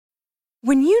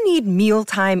When you need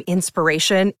mealtime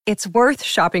inspiration, it's worth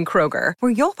shopping Kroger,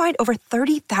 where you'll find over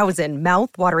 30,000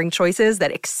 mouth-watering choices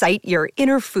that excite your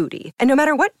inner foodie. And no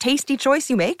matter what tasty choice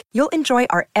you make, you'll enjoy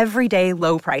our everyday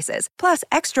low prices, plus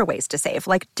extra ways to save,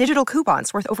 like digital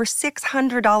coupons worth over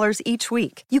 $600 each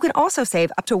week. You can also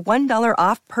save up to $1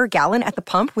 off per gallon at the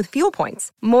pump with fuel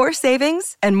points. More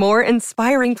savings and more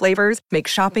inspiring flavors make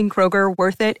shopping Kroger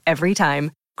worth it every time.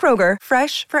 Kroger,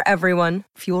 fresh for everyone.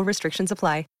 Fuel restrictions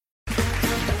apply.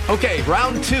 Okay,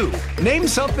 round two. Name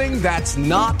something that's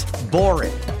not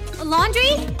boring. A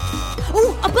laundry?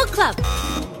 Ooh, a book club.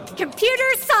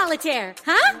 Computer solitaire,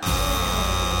 huh?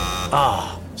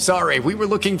 Ah, sorry, we were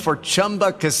looking for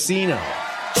Chumba Casino.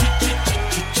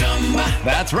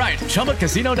 That's right,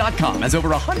 ChumbaCasino.com has over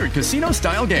 100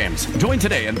 casino-style games. Join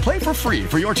today and play for free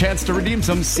for your chance to redeem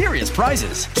some serious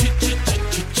prizes.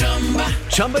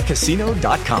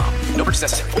 ChumbaCasino.com. No purchase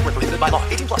necessary. Void where prohibited by law.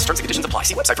 18 plus terms and conditions apply.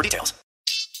 See website for details.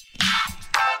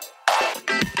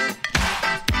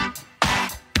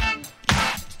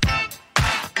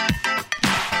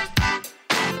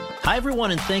 Hi,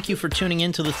 everyone, and thank you for tuning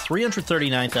in to the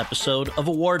 339th episode of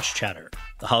Awards Chatter,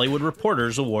 the Hollywood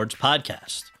Reporters Awards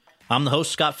podcast. I'm the host,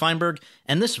 Scott Feinberg,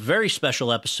 and this very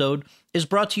special episode is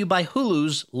brought to you by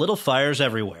Hulu's Little Fires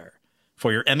Everywhere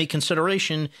for your Emmy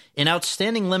consideration in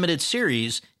Outstanding Limited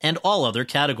Series and all other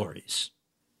categories.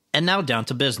 And now down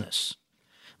to business.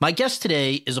 My guest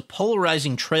today is a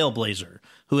polarizing trailblazer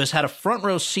who has had a front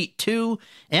row seat to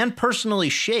and personally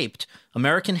shaped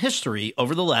American history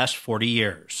over the last 40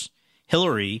 years.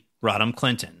 Hillary Rodham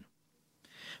Clinton.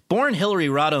 Born Hillary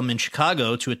Rodham in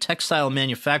Chicago to a textile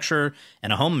manufacturer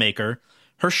and a homemaker,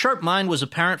 her sharp mind was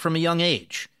apparent from a young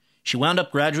age. She wound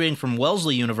up graduating from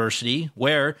Wellesley University,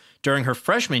 where, during her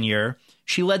freshman year,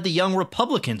 she led the Young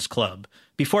Republicans Club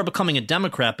before becoming a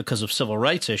Democrat because of civil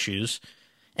rights issues,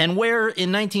 and where, in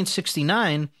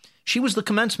 1969, she was the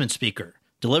commencement speaker,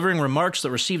 delivering remarks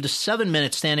that received a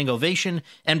 7-minute standing ovation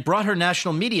and brought her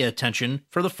national media attention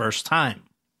for the first time.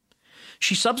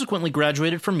 She subsequently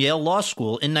graduated from Yale Law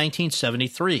School in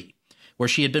 1973, where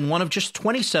she had been one of just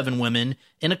 27 women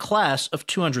in a class of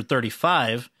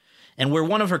 235, and where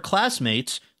one of her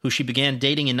classmates, who she began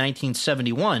dating in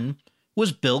 1971,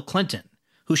 was Bill Clinton,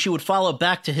 who she would follow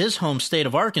back to his home state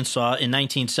of Arkansas in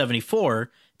 1974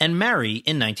 and marry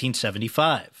in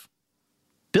 1975.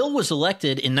 Bill was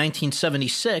elected in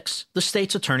 1976 the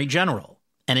state's attorney general,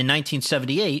 and in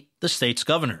 1978 the state's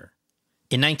governor.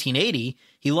 In 1980,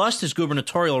 he lost his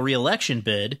gubernatorial re-election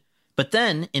bid, but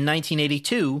then, in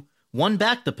 1982, won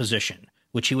back the position,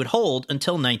 which he would hold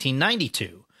until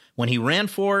 1992, when he ran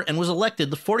for and was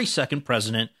elected the 42nd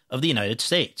President of the United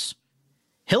States.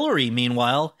 Hillary,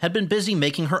 meanwhile, had been busy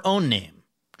making her own name,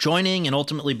 joining and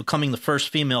ultimately becoming the first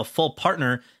female full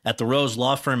partner at the Rose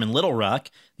Law Firm in Little Rock,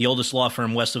 the oldest law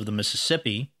firm west of the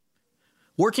Mississippi,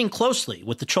 working closely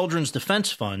with the Children's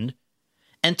Defense Fund,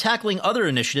 and tackling other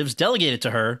initiatives delegated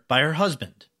to her by her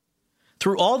husband.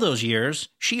 Through all those years,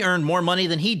 she earned more money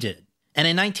than he did, and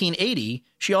in 1980,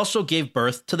 she also gave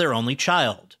birth to their only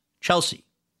child, Chelsea.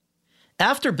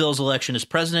 After Bill's election as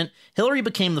president, Hillary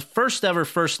became the first ever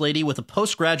First Lady with a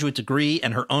postgraduate degree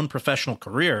and her own professional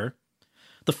career,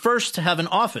 the first to have an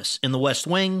office in the West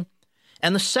Wing,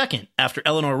 and the second, after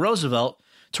Eleanor Roosevelt,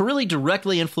 to really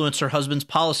directly influence her husband's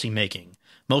policymaking,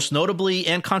 most notably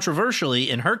and controversially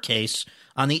in her case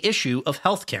on the issue of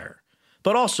health care,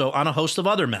 but also on a host of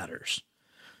other matters.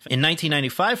 In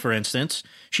 1995, for instance,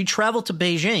 she traveled to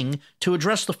Beijing to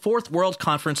address the Fourth World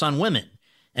Conference on Women,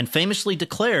 and famously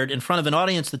declared in front of an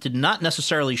audience that did not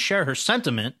necessarily share her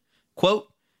sentiment, quote,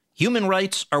 "Human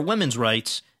rights are women's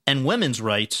rights, and women's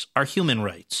rights are human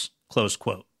rights," close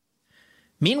quote.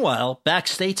 Meanwhile, back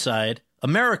stateside,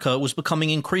 America was becoming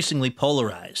increasingly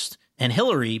polarized, and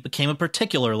Hillary became a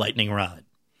particular lightning rod.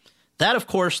 That, of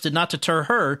course, did not deter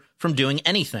her from doing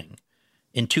anything.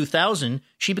 In 2000,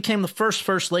 she became the first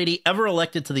First Lady ever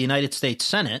elected to the United States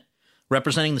Senate,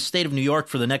 representing the state of New York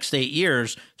for the next 8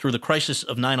 years through the crisis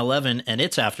of 9/11 and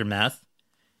its aftermath.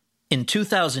 In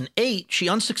 2008, she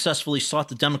unsuccessfully sought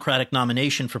the Democratic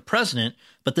nomination for president,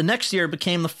 but the next year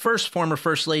became the first former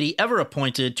First Lady ever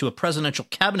appointed to a presidential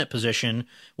cabinet position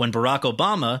when Barack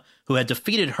Obama, who had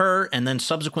defeated her and then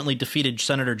subsequently defeated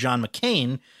Senator John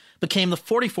McCain, became the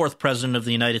 44th President of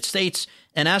the United States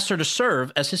and asked her to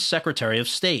serve as his Secretary of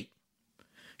State.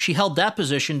 She held that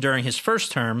position during his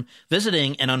first term,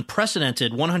 visiting an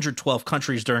unprecedented 112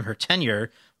 countries during her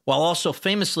tenure, while also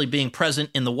famously being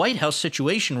present in the White House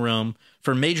Situation Room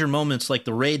for major moments like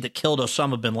the raid that killed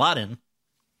Osama bin Laden.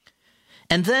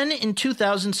 And then in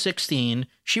 2016,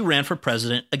 she ran for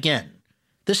president again,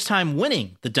 this time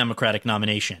winning the Democratic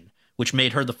nomination, which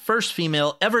made her the first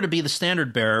female ever to be the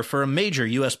standard bearer for a major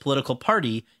U.S. political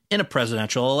party in a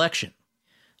presidential election.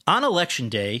 On Election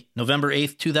Day, November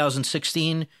 8,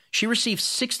 2016, she received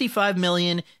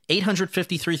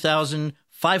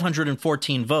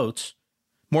 65,853,514 votes,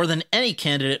 more than any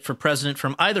candidate for president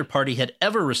from either party had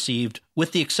ever received,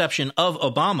 with the exception of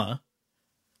Obama.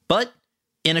 But,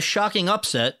 in a shocking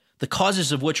upset, the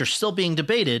causes of which are still being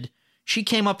debated, she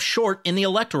came up short in the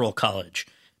Electoral College,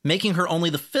 making her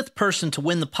only the fifth person to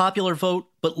win the popular vote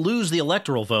but lose the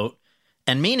electoral vote,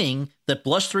 and meaning that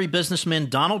blustery businessman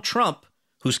Donald Trump,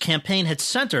 whose campaign had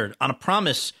centered on a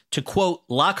promise to, quote,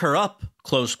 lock her up,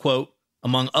 close quote,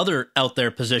 among other out-there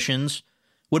positions,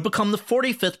 would become the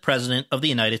 45th president of the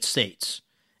United States,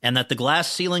 and that the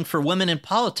glass ceiling for women in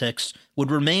politics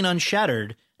would remain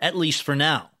unshattered, at least for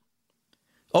now.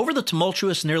 Over the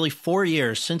tumultuous nearly 4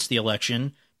 years since the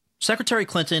election, Secretary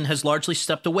Clinton has largely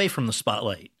stepped away from the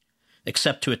spotlight,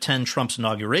 except to attend Trump's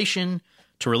inauguration,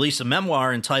 to release a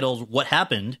memoir entitled What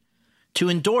Happened, to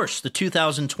endorse the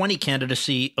 2020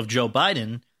 candidacy of Joe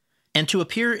Biden, and to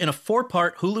appear in a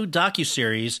 4-part Hulu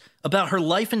docuseries about her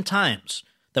life and times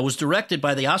that was directed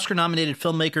by the Oscar-nominated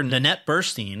filmmaker Nanette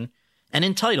Burstein and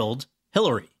entitled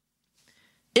Hillary.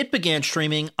 It began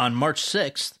streaming on March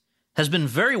 6th, has been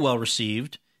very well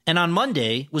received, and on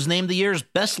Monday was named the year's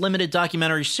Best Limited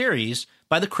Documentary Series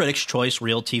by the Critics' Choice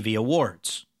Real TV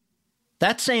Awards.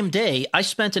 That same day, I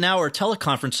spent an hour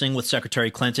teleconferencing with Secretary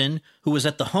Clinton, who was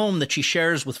at the home that she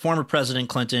shares with former President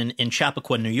Clinton in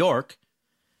Chappaqua, New York.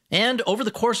 And over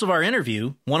the course of our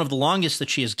interview, one of the longest that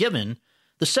she has given,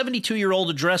 the 72-year-old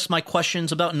addressed my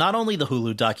questions about not only the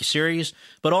Hulu docuseries,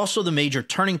 but also the major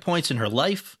turning points in her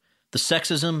life, the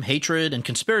sexism, hatred, and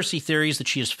conspiracy theories that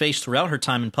she has faced throughout her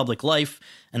time in public life,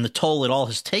 and the toll it all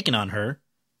has taken on her,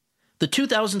 the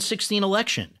 2016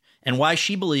 election, and why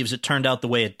she believes it turned out the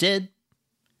way it did,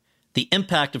 the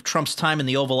impact of Trump's time in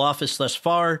the Oval Office thus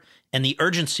far, and the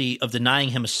urgency of denying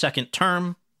him a second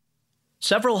term,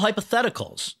 several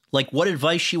hypotheticals, like what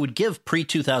advice she would give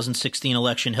pre-2016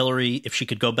 election Hillary if she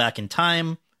could go back in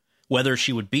time, whether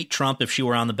she would beat Trump if she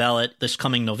were on the ballot this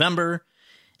coming November,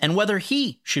 and whether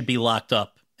he should be locked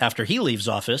up after he leaves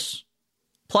office,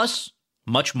 plus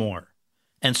much more.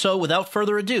 And so, without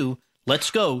further ado,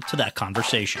 let's go to that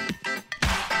conversation.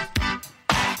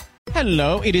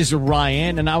 Hello, it is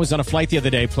Ryan, and I was on a flight the other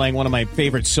day playing one of my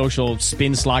favorite social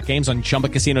spin slot games on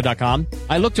ChumbaCasino.com.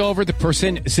 I looked over at the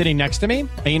person sitting next to me,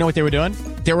 and you know what they were doing?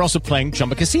 They were also playing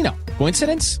Chumba Casino.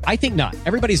 Coincidence? I think not.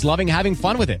 Everybody's loving having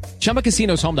fun with it. Chumba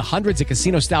Casino is home to hundreds of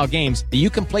casino-style games that you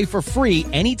can play for free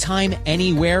anytime,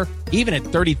 anywhere, even at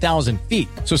 30,000 feet.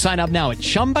 So sign up now at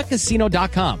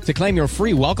ChumbaCasino.com to claim your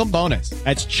free welcome bonus.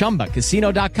 That's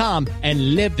ChumbaCasino.com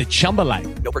and live the Chumba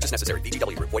life. No purchase necessary.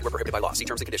 VGW. Void where prohibited by law. See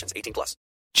terms and conditions. 18+.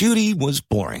 Judy was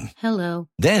boring. Hello.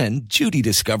 Then Judy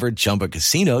discovered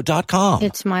ChumbaCasino.com.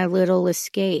 It's my little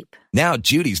escape. Now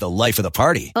Judy's the life of the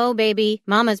party. Oh, baby,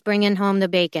 mama's bringing home the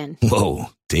bacon. Whoa,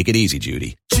 take it easy,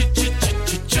 Judy.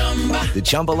 The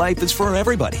Chumba life is for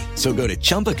everybody. So go to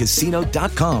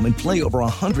ChumbaCasino.com and play over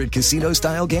 100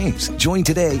 casino-style games. Join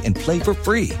today and play for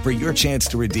free for your chance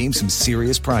to redeem some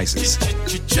serious prizes.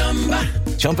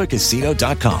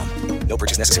 ChumbaCasino.com. No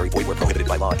purchase necessary. Void where prohibited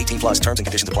by law. 18+. Terms and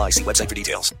conditions apply. See website for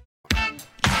details.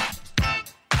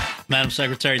 Madam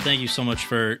Secretary, thank you so much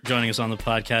for joining us on the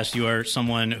podcast. You are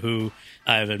someone who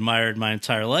I've admired my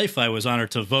entire life. I was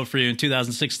honored to vote for you in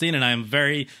 2016, and I am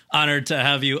very honored to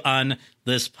have you on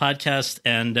this podcast.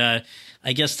 And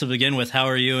I guess to begin with, how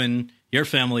are you and your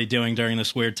family doing during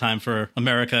this weird time for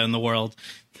America and the world?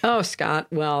 Oh, Scott,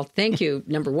 well, thank you,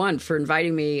 number one, for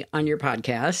inviting me on your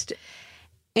podcast.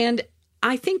 And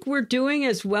I think we're doing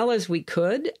as well as we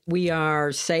could. We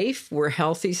are safe. We're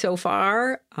healthy so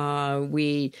far.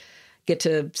 We get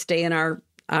to stay in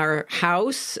our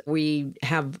house. We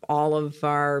have all of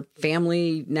our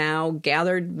family now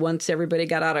gathered once everybody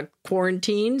got out of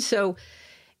quarantine. So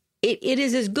it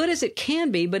is as good as it can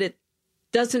be, but it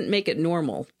doesn't make it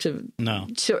normal. No.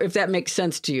 So if that makes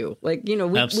sense to you. Like, you know,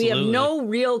 we have no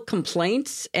real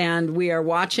complaints, and we are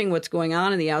watching what's going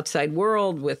on in the outside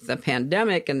world with the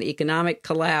pandemic and the economic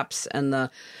collapse and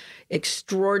the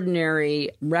extraordinary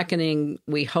reckoning,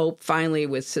 we hope, finally,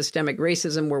 with systemic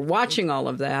racism. We're watching all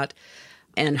of that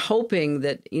and hoping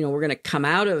that, you know, we're going to come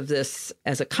out of this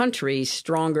as a country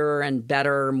stronger and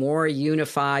better, more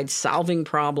unified, solving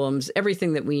problems,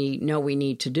 everything that we know we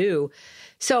need to do.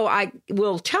 So I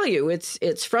will tell you,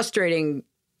 it's frustrating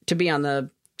to be on the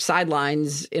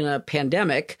sidelines in a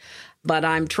pandemic, but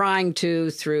I'm trying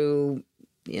to, through,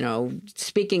 you know,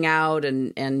 speaking out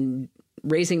and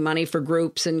raising money for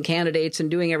groups and candidates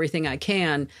and doing everything I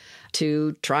can,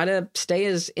 to try to stay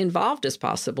as involved as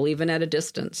possible, even at a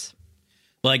distance.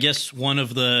 Well, I guess one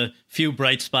of the few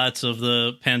bright spots of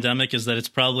the pandemic is that it's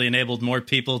probably enabled more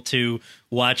people to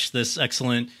watch this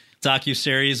excellent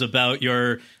docuseries about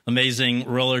your amazing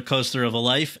roller coaster of a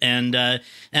life. And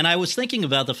I was thinking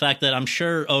about the fact that I'm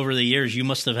sure over the years you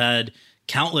must have had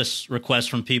countless requests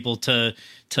from people to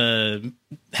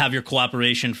have your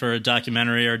cooperation for a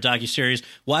documentary or a docuseries.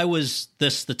 Why was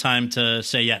this the time to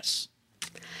say yes?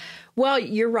 Well,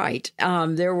 you're right.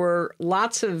 There were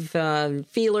lots of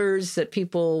feelers that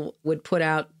people would put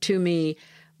out to me,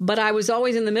 but I was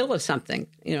always in the middle of something.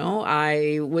 You know,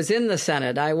 I was in the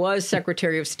Senate. I was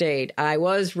Secretary of State. I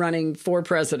was running for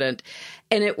president.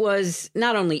 And it was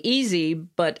not only easy,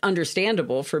 but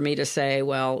understandable for me to say,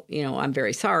 well, you know, I'm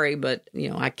very sorry, but, you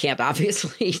know, I can't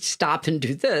obviously stop and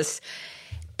do this.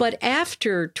 But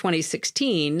after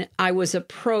 2016, I was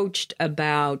approached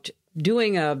about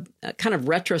doing a kind of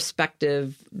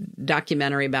retrospective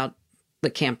documentary about the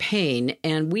campaign.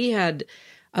 And we had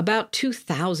about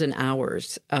 2,000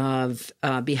 hours of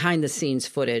behind-the-scenes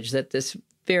footage that this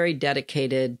very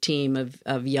dedicated team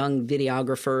of young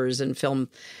videographers and film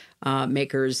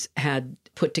makers had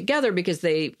put together because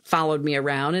they followed me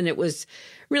around. And it was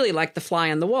really like the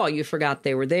fly on the wall. You forgot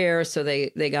they were there. So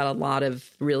they got a lot of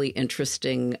really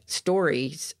interesting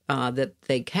stories that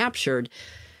they captured.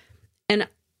 And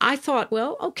I thought,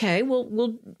 well, okay,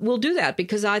 we'll do that,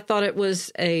 because I thought it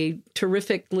was a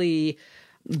terrifically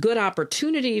good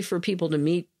opportunity for people to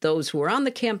meet those who were on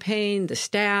the campaign, the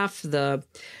staff, the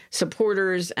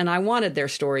supporters, and I wanted their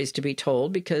stories to be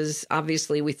told because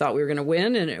obviously we thought we were going to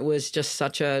win, and it was just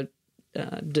such a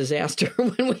disaster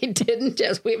when we didn't,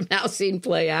 as we've now seen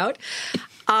play out.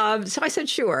 So I said,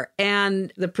 sure.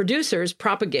 And the producers,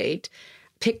 Propagate,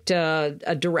 picked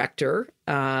a director,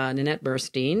 Nanette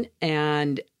Burstein,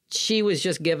 and she was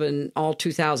just given all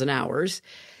 2,000 hours.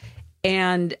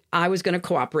 And I was going to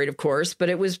cooperate, of course, but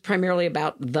it was primarily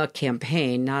about the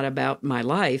campaign, not about my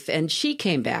life. And she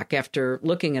came back after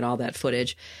looking at all that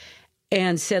footage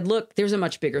and said, look, there's a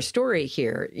much bigger story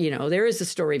here. You know, there is the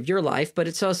story of your life, but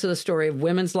it's also the story of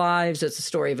women's lives. It's the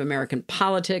story of American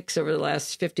politics over the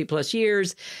last 50 plus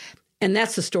years. And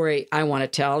that's the story I want to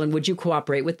tell. And would you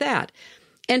cooperate with that?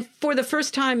 And for the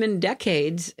first time in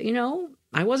decades, you know,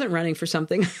 I wasn't running for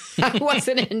something. I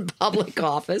wasn't in public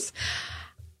office.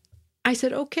 I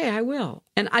said, okay, I will.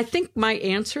 And I think my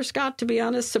answer, Scott, to be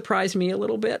honest, surprised me a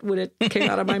little bit when it came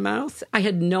out of my mouth. I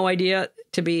had no idea,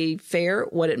 to be fair,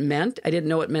 what it meant. I didn't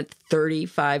know it meant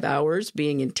 35 hours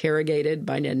being interrogated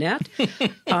by Nanette.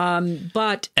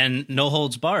 And no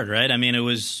holds barred, right? I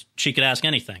mean, she could ask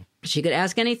anything. She could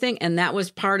ask anything. And that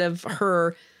was part of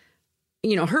her,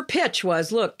 you know, her pitch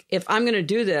was, look, if I'm going to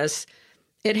do this,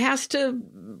 it has to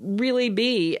really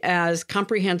be as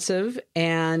comprehensive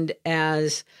and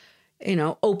as, you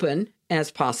know, open as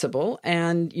possible.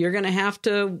 And you're going to have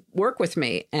to work with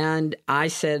me. And I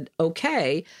said,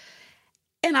 okay.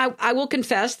 And I will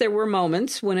confess there were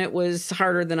moments when it was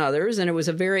harder than others, and it was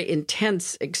a very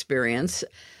intense experience.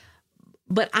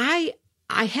 But I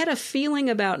had a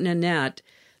feeling about Nanette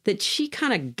that she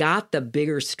kind of got the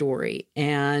bigger story.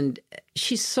 And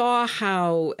she saw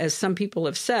how, as some people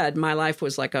have said, my life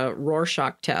was like a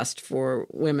Rorschach test for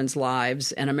women's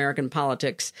lives, and American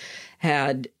politics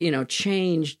had, you know,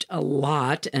 changed a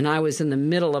lot. And I was in the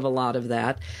middle of a lot of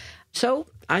that. So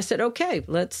I said, okay,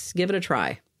 let's give it a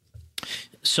try.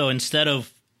 So instead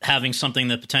of having something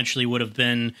that potentially would have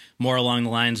been more along the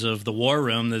lines of The War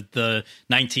Room, the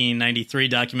 1993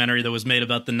 documentary that was made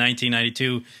about the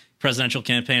 1992 presidential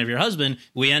campaign of your husband,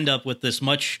 we end up with this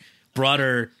much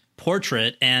broader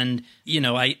portrait. And, you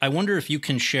know, I wonder if you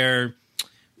can share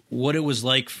what it was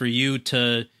like for you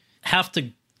to have to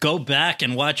go back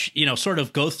and watch, you know, sort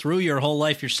of go through your whole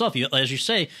life yourself. As you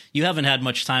say, you haven't had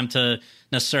much time to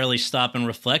necessarily stop and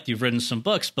reflect. You've written some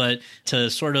books, but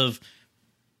to sort of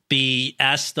be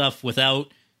asked stuff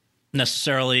without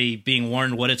necessarily being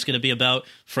warned what it's going to be about,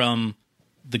 from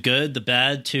the good, the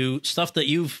bad, to stuff that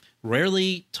you've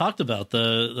rarely talked about,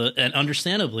 and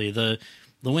understandably, the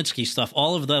Lewinsky stuff,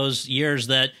 all of those years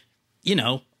that, you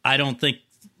know, I don't think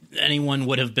anyone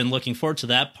would have been looking forward to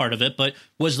that part of it. But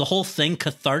was the whole thing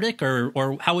cathartic,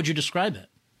 or how would you describe it?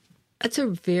 That's a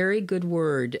very good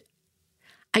word.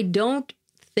 I don't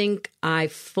think I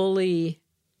fully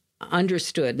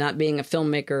understood, not being a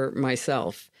filmmaker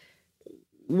myself,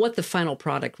 what the final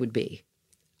product would be.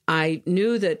 I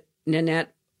knew that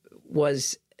Nanette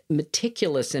was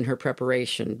meticulous in her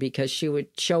preparation, because she would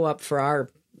show up for our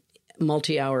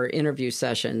multi-hour interview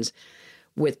sessions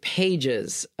with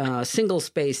pages,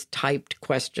 single-space typed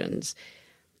questions.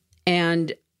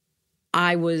 And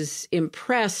I was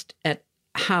impressed at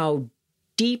how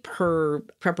deep her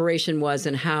preparation was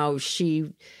and how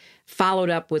she followed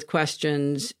up with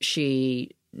questions.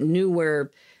 She knew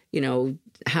where,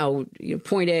 how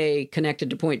point A connected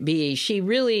to point B. She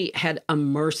really had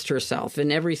immersed herself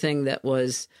in everything that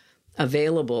was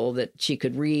available that she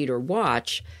could read or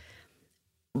watch.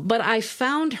 But I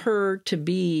found her to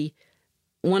be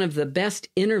one of the best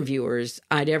interviewers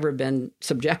I'd ever been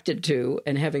subjected to,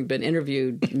 and having been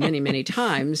interviewed many, many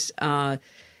times,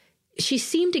 she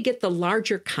seemed to get the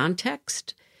larger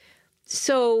context.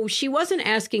 So she wasn't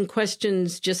asking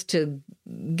questions just to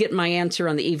get my answer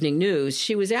on the evening news.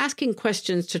 She was asking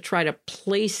questions to try to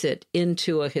place it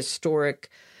into a historic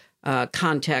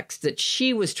context that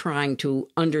she was trying to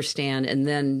understand and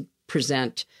then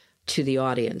present to the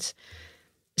audience.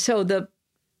 So the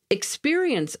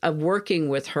experience of working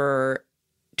with her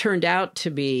turned out to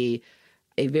be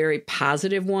a very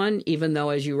positive one, even though,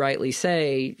 as you rightly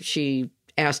say, she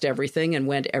asked everything and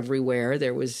went everywhere.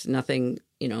 There was nothing,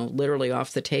 literally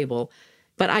off the table.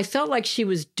 But I felt like she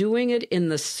was doing it in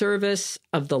the service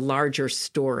of the larger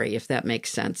story, if that makes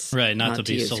sense. Right, not to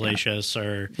be salacious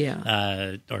or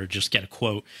just get a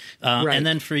quote. Right. And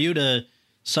then for you to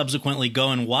subsequently go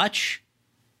and watch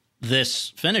this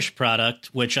finished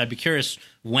product, which I'd be curious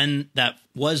when that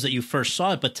was that you first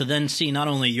saw it, but to then see not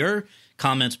only your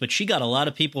comments, but she got a lot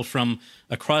of people from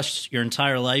across your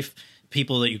entire life,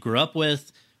 people that you grew up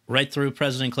with, right through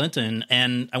President Clinton.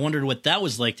 And I wondered what that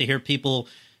was like to hear people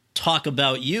talk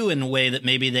about you in a way that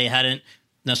maybe they hadn't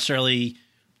necessarily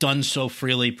done so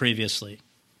freely previously.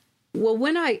 Well,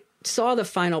 when I saw the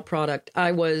final product,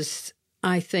 I was,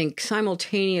 I think,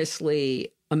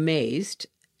 simultaneously amazed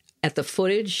at the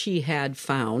footage she had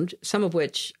found, some of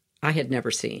which I had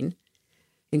never seen,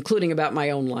 including about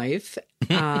my own life,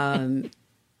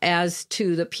 as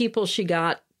to the people she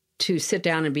got to sit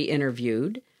down and be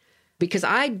interviewed, because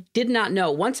I did not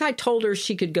know. Once I told her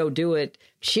she could go do it,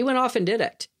 she went off and did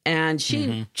it. And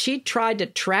she tried to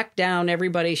track down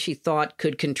everybody she thought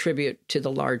could contribute to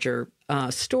the larger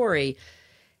story.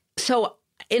 So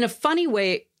in a funny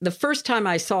way, the first time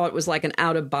I saw it was like an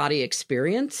out-of-body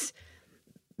experience,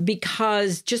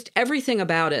 because just everything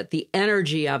about it, the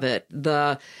energy of it,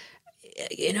 the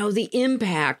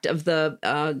impact of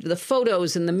the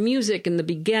photos and the music in the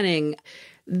beginning.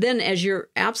 Then, as you're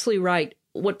absolutely right,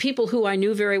 what people who I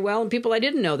knew very well and people I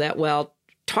didn't know that well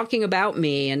talking about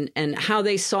me and how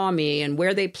they saw me and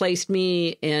where they placed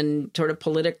me in sort of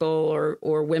political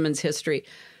or women's history.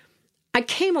 I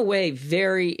came away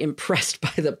very impressed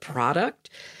by the product.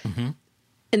 Mm-hmm.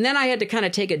 And then I had to kind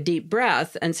of take a deep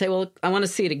breath and say, well, I want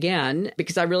to see it again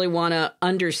because I really want to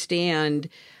understand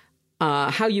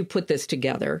how you put this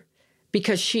together.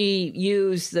 Because she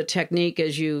used the technique,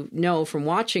 as you know from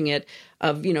watching it,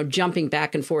 of, jumping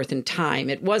back and forth in time.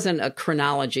 It wasn't a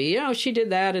chronology. She did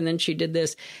that and then she did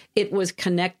this. It was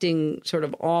connecting sort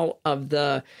of all of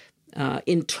the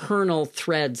internal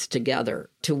threads together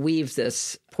to weave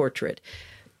this portrait.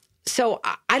 So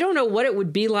I don't know what it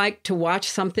would be like to watch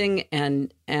something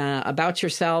and about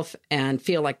yourself and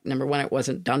feel like, number one, it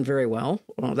wasn't done very well.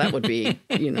 Well, that would be,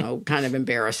 kind of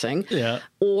embarrassing. Yeah.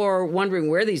 Or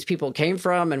wondering where these people came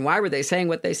from and why were they saying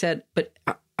what they said. But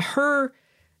her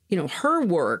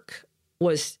work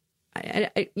was,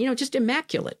 just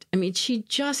immaculate. I mean, she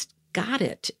just got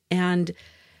it. And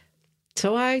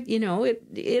so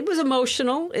it was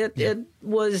emotional. It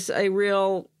was a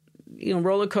real,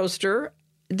 roller coaster.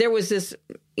 There was this,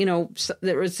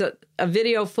 there was a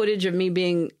video footage of me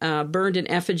being burned in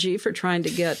effigy for trying to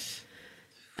get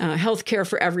health care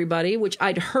for everybody, which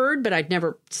I'd heard, but I'd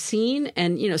never seen.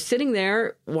 And, sitting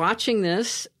there watching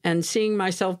this and seeing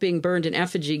myself being burned in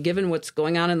effigy, given what's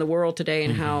going on in the world today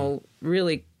and how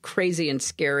really crazy and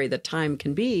scary the time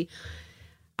can be,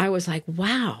 I was like,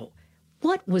 wow,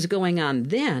 what was going on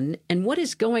then and what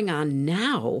is going on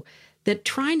now that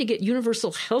trying to get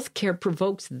universal health care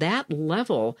provokes that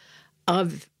level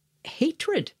of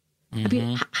hatred? Mm-hmm. I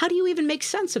mean, how do you even make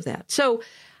sense of that? So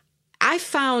I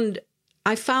found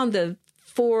the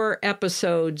 4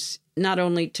 episodes not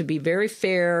only to be very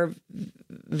fair,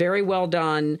 very well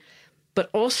done, but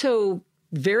also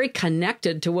very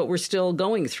connected to what we're still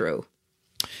going through.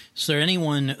 Is there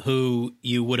anyone who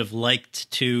you would have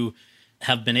liked to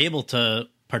have been able to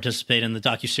participate in the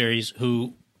docuseries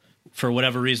who, for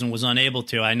whatever reason, was unable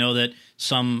to? I know that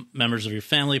some members of your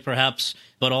family, perhaps,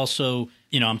 but also,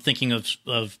 I'm thinking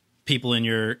of people in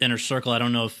your inner circle.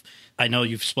 I know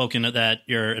you've spoken to that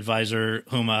your advisor,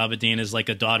 Huma Abedin, is like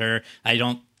a daughter.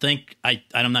 I'm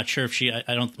not sure if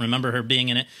I don't remember her being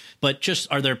in it, but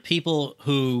just, are there people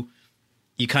who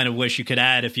you kind of wish you could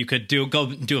add if you could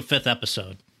go do a 5th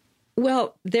episode?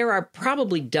 Well, there are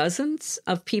probably dozens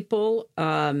of people.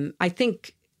 I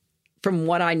think from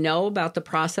what I know about the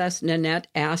process, Nanette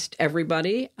asked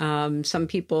everybody. Some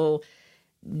people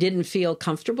didn't feel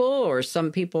comfortable, or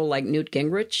some people, like Newt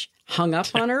Gingrich, hung up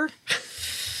on her,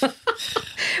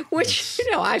 which,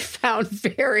 I found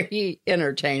very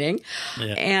entertaining.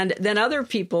 Yeah. And then other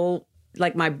people,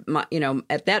 like my,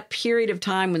 at that period of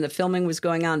time when the filming was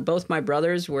going on, both my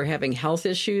brothers were having health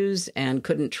issues and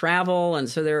couldn't travel. And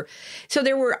so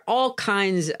there were all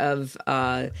kinds of,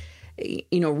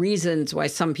 reasons why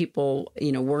some people,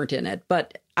 weren't in it.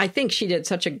 But I think she did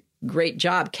such a great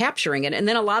job capturing it. And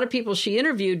then a lot of people she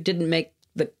interviewed didn't make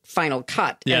the final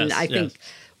cut. Yes, and I think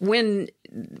when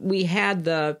we had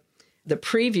the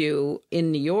preview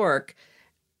in New York,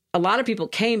 a lot of people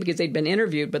came because they'd been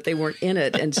interviewed, but they weren't in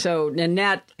it. And so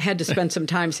Nanette had to spend some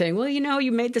time saying, well,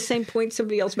 you made the same point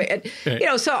somebody else made.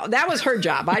 And, so that was her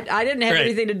job. I didn't have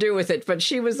anything to do with it, but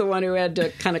she was the one who had to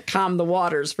kind of calm the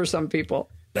waters for some people.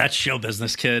 That's show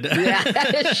business, kid. Yeah,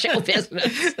 that is show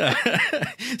business.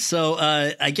 So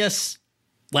I guess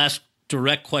last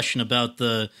direct question about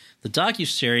the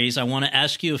docuseries, I want to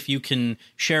ask you if you can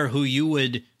share who you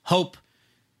would hope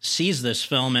sees this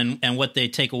film and what they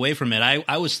take away from it.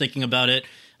 I was thinking about it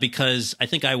because I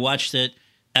think I watched it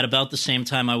at about the same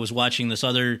time I was watching this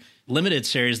other limited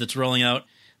series that's rolling out,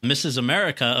 Mrs.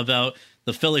 America, about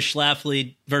the Phyllis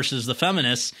Schlafly versus the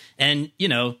feminists. And,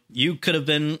 you could have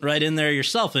been right in there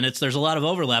yourself, and there's a lot of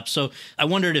overlap. So I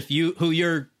wondered who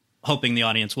you're hoping the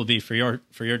audience will be for your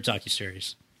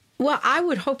docuseries. Well, I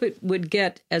would hope it would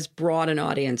get as broad an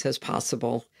audience as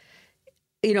possible.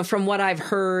 From what I've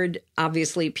heard,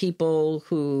 obviously people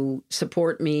who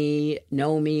support me,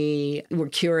 know me, were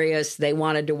curious, they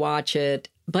wanted to watch it.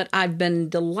 But I've been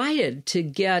delighted to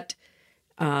get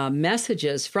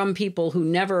messages from people who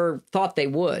never thought they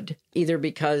would, either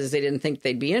because they didn't think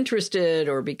they'd be interested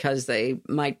or because they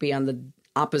might be on the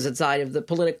opposite side of the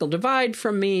political divide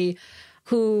from me,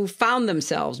 who found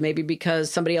themselves, maybe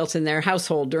because somebody else in their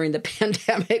household during the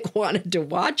pandemic wanted to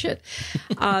watch it.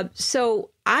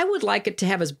 So I would like it to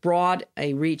have as broad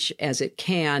a reach as it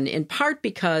can, in part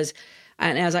because,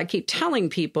 and as I keep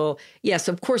telling people, yes,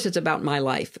 of course it's about my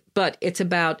life, but it's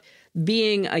about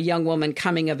being a young woman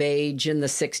coming of age in the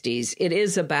 60s. It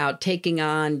is about taking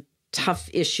on tough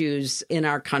issues in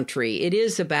our country. It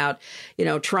is about,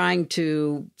 trying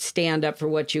to stand up for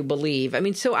what you believe. I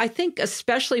mean, so I think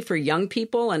especially for young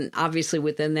people, and obviously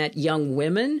within that, young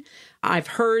women, I've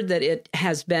heard that it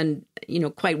has been,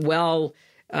 quite well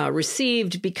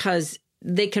received because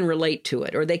they can relate to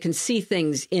it, or they can see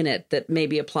things in it that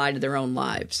maybe apply to their own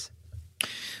lives.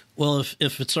 Well,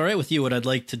 if it's all right with you, what I'd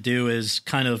like to do is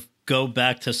kind of go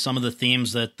back to some of the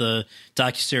themes that the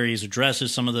docuseries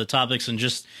addresses, some of the topics, and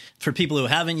just for people who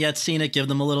haven't yet seen it, give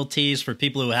them a little tease. For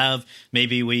people who have,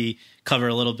 maybe we cover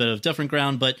a little bit of different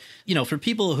ground. But, for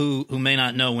people who may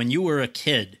not know, when you were a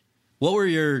kid, what were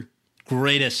your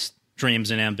greatest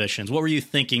dreams and ambitions? What were you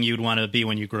thinking you'd want to be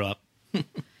when you grew up?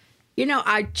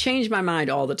 I change my mind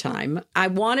all the time. I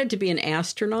wanted to be an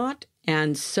astronaut,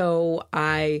 and so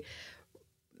I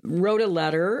wrote a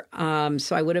letter.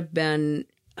 So I would have been,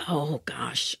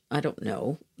 I don't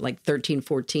know, like 13,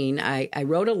 14. I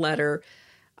wrote a letter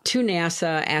to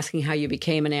NASA asking how you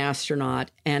became an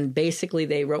astronaut. And basically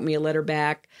they wrote me a letter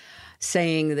back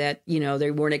saying that,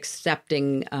 they weren't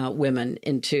accepting women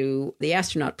into the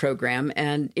astronaut program.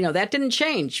 And, that didn't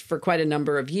change for quite a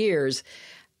number of years.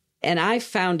 And I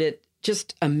found it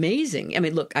just amazing. I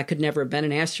mean, look, I could never have been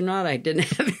an astronaut. I didn't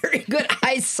have very good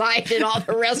eyesight and all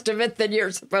the rest of it that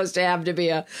you're supposed to have to be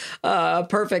a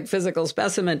perfect physical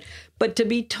specimen. But to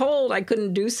be told I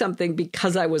couldn't do something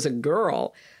because I was a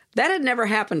girl, that had never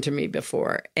happened to me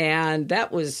before. And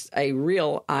that was a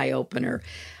real eye-opener.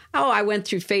 I went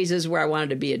through phases where I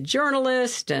wanted to be a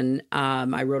journalist, and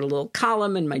I wrote a little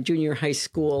column in my junior high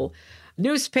school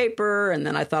newspaper, and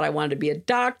then I thought I wanted to be a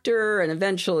doctor, and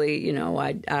eventually,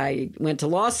 I went to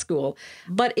law school.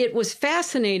 But it was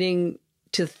fascinating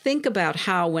to think about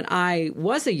how when I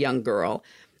was a young girl,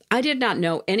 I did not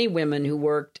know any women who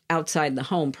worked outside the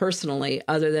home personally,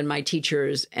 other than my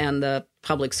teachers and the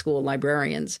public school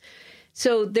librarians.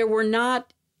 So there were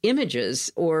not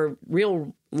images or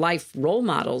real life role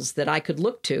models that I could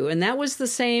look to. And that was the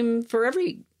same for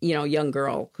every, young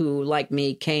girl who, like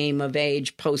me, came of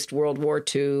age post-World War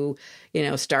II,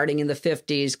 starting in the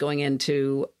 50s, going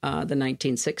into the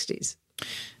 1960s.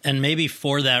 And maybe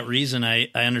for that reason, I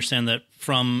understand that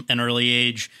from an early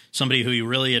age, somebody who you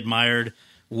really admired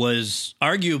was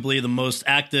arguably the most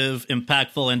active,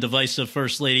 impactful, and divisive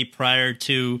first lady prior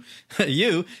to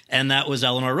you, and that was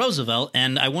Eleanor Roosevelt.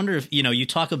 And I wonder if, you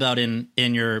talk about in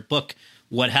your book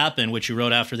what happened, which you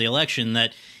wrote after the election,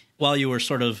 that while you were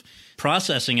sort of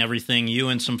processing everything, you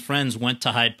and some friends went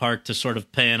to Hyde Park to sort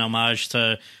of pay an homage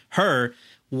to her.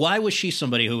 Why was she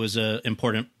somebody who was an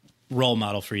important role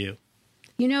model for you?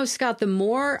 You know, Scott, the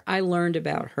more I learned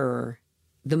about her,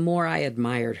 the more I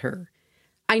admired her.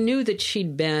 I knew that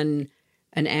she'd been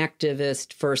an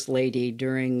activist first lady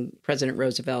during President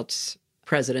Roosevelt's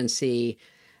presidency,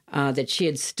 that she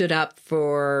had stood up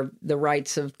for the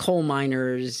rights of coal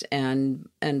miners and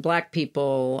Black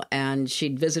people, and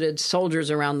she'd visited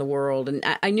soldiers around the world. And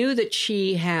I knew that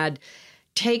she had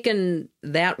taken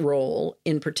that role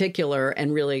in particular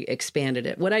and really expanded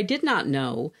it. What I did not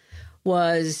know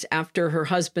was after her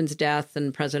husband's death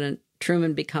and President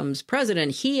Truman becomes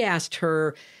president, he asked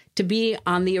her to be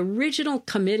on the original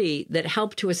committee that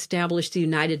helped to establish the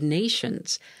United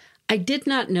Nations. I did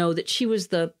not know that she was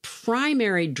the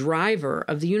primary driver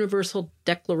of the Universal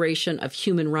Declaration of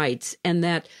Human Rights, and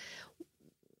that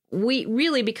we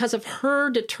really, because of her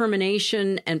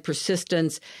determination and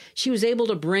persistence, she was able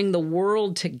to bring the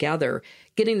world together,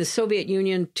 getting the Soviet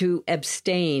Union to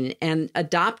abstain and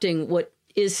adopting what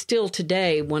is still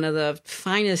today one of the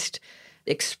finest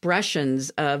expressions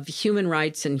of human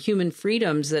rights and human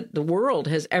freedoms that the world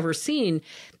has ever seen.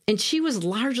 And she was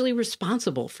largely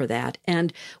responsible for that.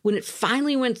 And when it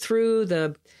finally went through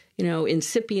the,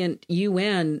 incipient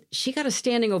UN, she got a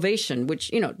standing ovation,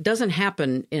 which, doesn't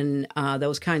happen in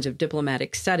those kinds of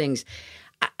diplomatic settings.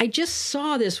 I just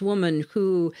saw this woman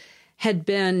who had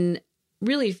been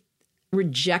really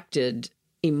rejected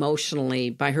emotionally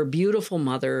by her beautiful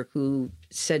mother, who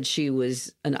said she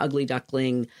was an ugly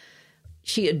duckling.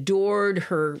 She adored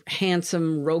her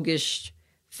handsome, roguish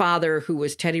father, who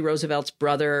was Teddy Roosevelt's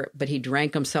brother, but he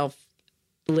drank himself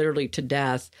literally to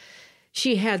death.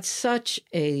 She had such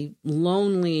a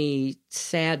lonely,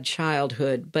 sad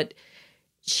childhood, but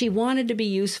she wanted to be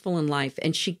useful in life,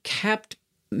 and she kept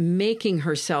making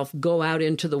herself go out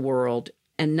into the world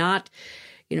and not,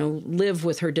 live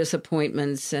with her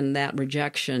disappointments and that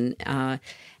rejection.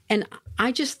 And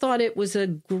I just thought it was a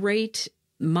great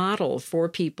model for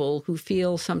people who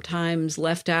feel sometimes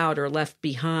left out or left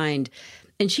behind.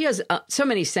 And she has so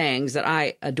many sayings that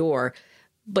I adore,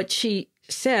 but she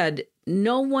said,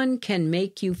 "No one can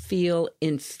make you feel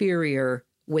inferior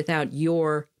without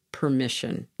your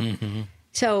permission." Mm-hmm.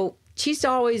 So she's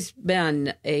always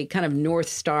been a kind of North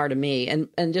Star to me.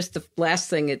 And just the last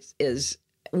thing is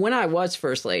when I was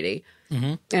First Lady,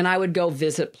 mm-hmm. and I would go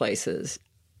visit places,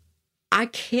 I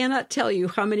cannot tell you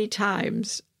how many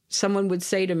times someone would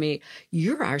say to me,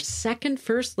 "You're our second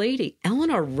First Lady.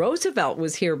 Eleanor Roosevelt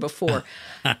was here before."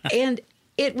 And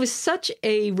it was such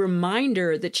a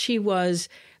reminder that she was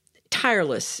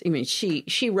tireless. I mean,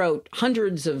 she wrote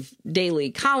hundreds of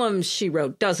daily columns. She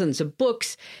wrote dozens of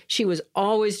books. She was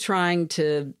always trying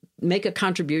to make a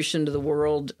contribution to the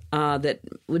world that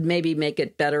would maybe make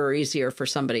it better or easier for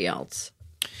somebody else.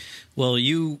 Well,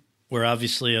 you were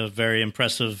obviously a very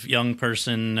impressive young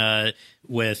person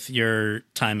with your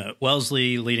time at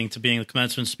Wellesley, leading to being the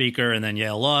commencement speaker, and then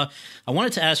Yale Law. I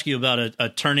wanted to ask you about a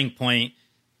turning point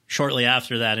shortly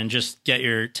after that and just get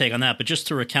your take on that. But just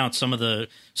to recount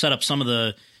set up some of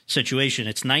the situation,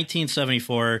 it's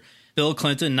 1974. Bill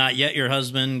Clinton, not yet your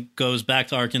husband, goes back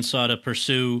to Arkansas to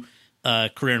pursue a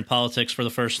career in politics for the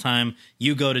first time.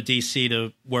 You go to D.C.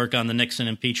 to work on the Nixon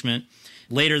impeachment.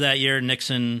 Later that year,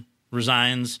 Nixon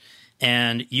resigns,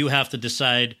 and you have to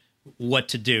decide what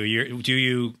to do. Do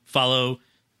you follow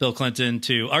Bill Clinton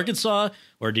to Arkansas,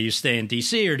 or do you stay in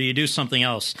D.C., or do you do something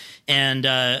else? And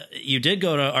you did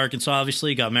go to Arkansas,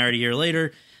 obviously, got married a year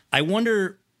later. I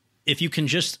wonder if you can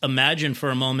just imagine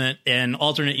for a moment an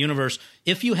alternate universe.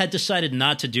 If you had decided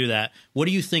not to do that, what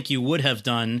do you think you would have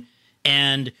done?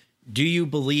 And do you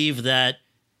believe that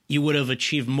you would have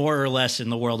achieved more or less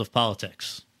in the world of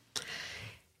politics?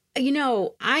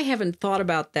 I haven't thought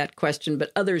about that question,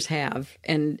 but others have.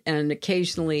 And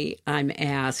occasionally I'm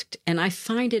asked, and I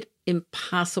find it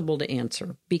impossible to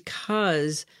answer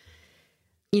because,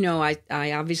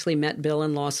 I obviously met Bill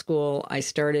in law school. I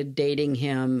started dating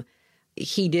him.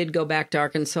 He did go back to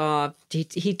Arkansas.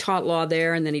 He taught law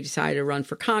there, and then he decided to run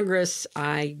for Congress.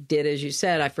 I did, as you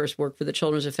said, I first worked for the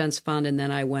Children's Defense Fund, and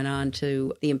then I went on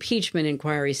to the impeachment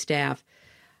inquiry staff.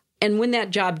 And when that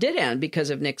job did end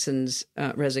because of Nixon's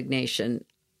resignation,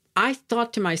 I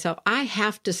thought to myself, I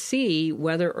have to see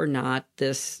whether or not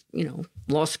this,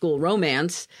 law school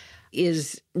romance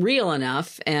is real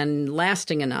enough and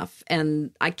lasting enough.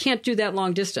 And I can't do that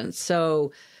long distance.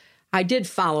 So I did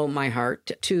follow my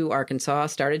heart to Arkansas,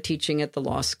 started teaching at the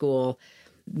law school.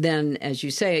 Then, as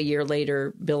you say, a year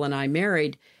later, Bill and I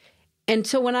married. And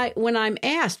so when I'm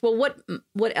asked, well,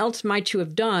 what else might you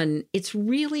have done? It's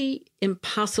really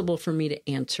impossible for me to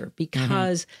answer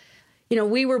because,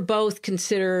 we were both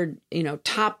considered,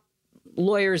 top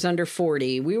lawyers under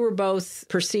 40. We were both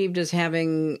perceived as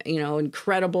having,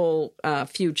 incredible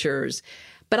futures.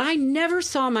 But I never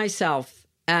saw myself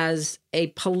as a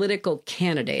political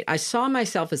candidate. I saw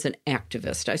myself as an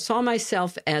activist. I saw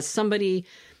myself as somebody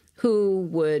who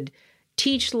would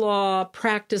teach law,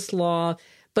 practice law,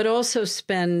 but also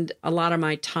spend a lot of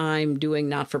my time doing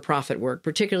not-for-profit work,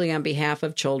 particularly on behalf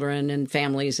of children and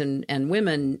families and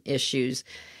women issues.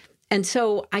 And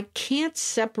so I can't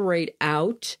separate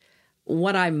out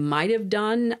what I might have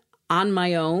done on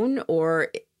my own or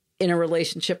in a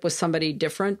relationship with somebody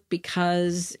different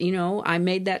because, I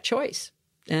made that choice.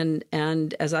 And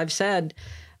as I've said,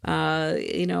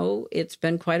 it's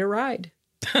been quite a ride.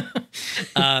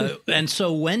 And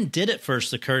so when did it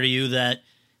first occur to you that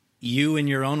you in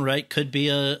your own right could be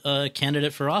a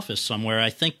candidate for office somewhere? I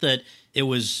think that it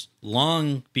was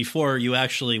long before you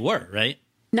actually were, right?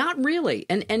 Not really.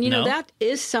 And no? That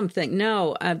is something.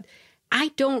 No, I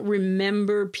don't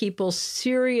remember people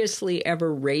seriously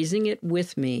ever raising it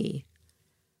with me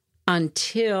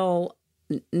until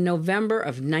November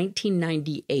of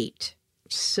 1998.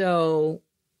 So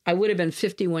I would have been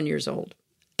 51 years old.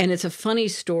 And it's a funny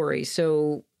story.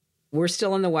 So we're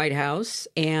still in the White House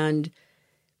and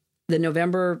the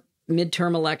November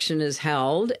midterm election is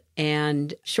held.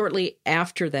 And shortly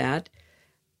after that,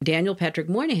 Daniel Patrick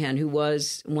Moynihan, who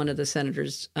was one of the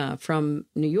senators from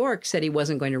New York, said he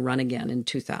wasn't going to run again in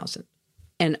 2000.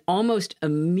 And almost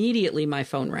immediately my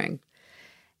phone rang.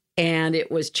 And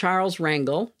it was Charles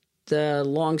Rangel, the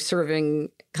long-serving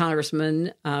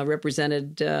congressman,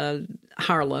 represented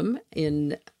Harlem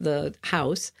in the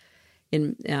House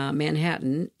in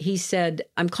Manhattan. He said,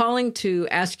 "I'm calling to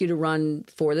ask you to run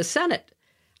for the Senate."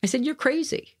 I said, "You're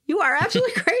crazy. You are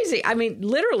absolutely crazy." I mean,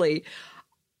 literally,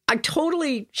 I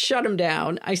totally shut him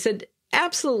down. I said,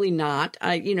 "Absolutely not.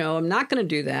 I'm not going to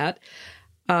do that."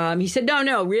 He said,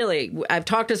 no, really. I've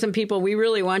talked to some people. We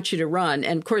really want you to run.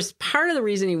 And of course, part of the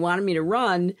reason he wanted me to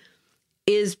run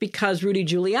is because Rudy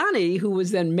Giuliani, who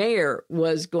was then mayor,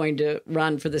 was going to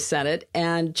run for the Senate.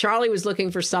 And Charlie was looking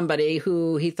for somebody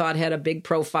who he thought had a big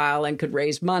profile and could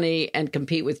raise money and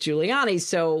compete with Giuliani.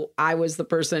 So I was the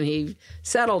person he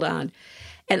settled on.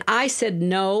 And I said,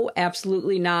 no,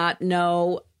 absolutely not.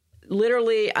 No,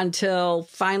 literally until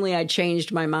finally I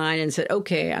changed my mind and said,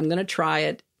 okay, I'm going to try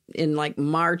it in like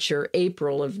March or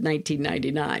April of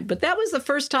 1999. But that was the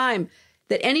first time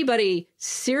that anybody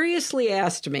seriously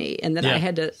asked me and that I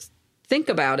had to think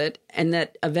about it, and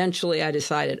that eventually I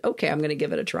decided, okay, I'm going to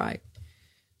give it a try.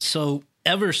 So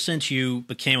ever since you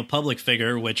became a public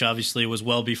figure, which obviously was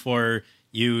well before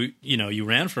you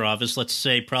ran for office, let's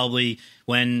say probably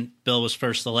when Bill was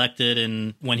first elected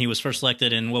and when he was first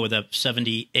elected in, what would that,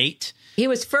 78? He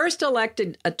was first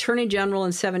elected Attorney General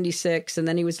in 76, and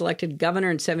then he was elected governor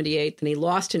in 78, and he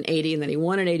lost in 80, and then he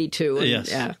won in 82. And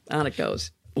yes. On it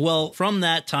goes. Well, from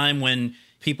that time when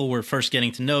people were first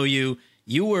getting to know you,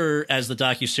 you were, as the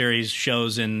docuseries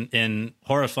shows in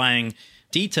horrifying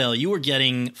detail, you were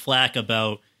getting flack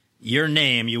about your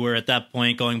name. You were at that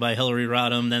point going by Hillary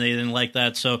Rodham. Then they didn't like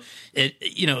that. So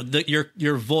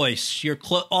your voice,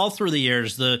 all through the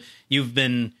years, you've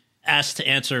been asked to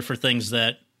answer for things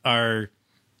that are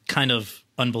kind of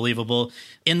unbelievable.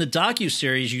 In the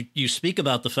docuseries, you speak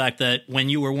about the fact that when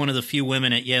you were one of the few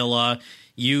women at Yale Law,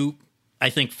 you,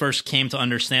 I think, first came to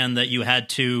understand that you had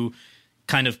to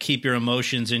kind of keep your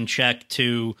emotions in check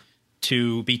to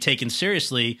be taken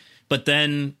seriously. But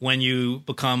then when you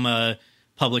become a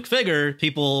public figure,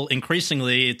 people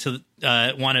increasingly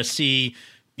want to see,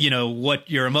 what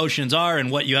your emotions are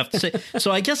and what you have to say.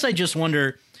 So I guess I just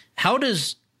wonder, how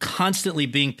does constantly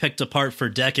being picked apart for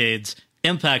decades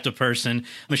impact a person?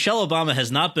 Michelle Obama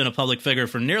has not been a public figure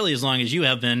for nearly as long as you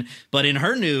have been, but in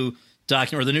her new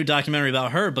the new documentary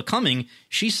about her becoming,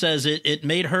 she says it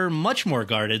made her much more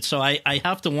guarded. So I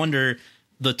have to wonder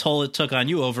the toll it took on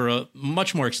you over a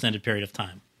much more extended period of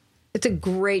time. It's a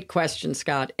great question,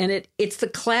 Scott. And it's the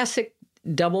classic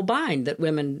double bind that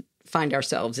women find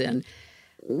ourselves in.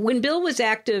 When Bill was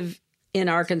active in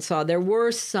Arkansas, there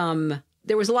was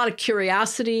a lot of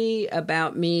curiosity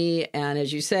about me. And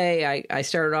as you say, I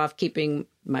started off keeping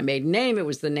my maiden name. It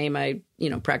was the name I,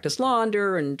 practiced law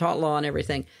under and taught law and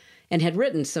everything, and had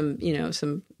written some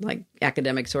like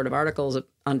academic sort of articles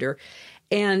under.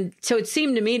 And so it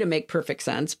seemed to me to make perfect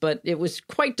sense, but it was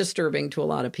quite disturbing to a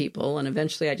lot of people. And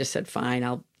eventually I just said, fine,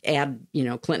 I'll add,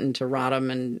 Clinton to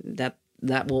Rodham, and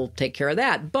that will take care of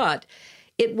that. But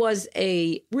it was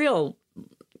a real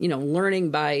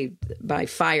learning by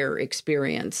fire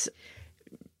experience.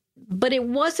 But it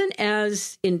wasn't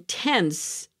as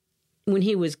intense when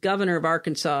he was governor of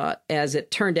Arkansas as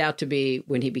it turned out to be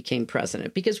when he became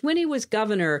president. Because when he was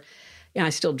governor,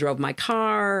 I still drove my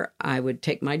car. I would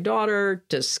take my daughter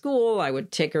to school. I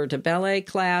would take her to ballet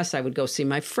class. I would go see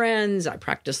my friends. I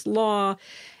practiced law.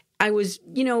 I was,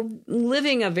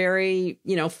 living a very,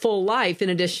 full life in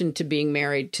addition to being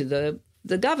married to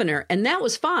the governor. And that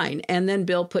was fine. And then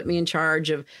Bill put me in charge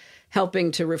of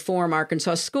helping to reform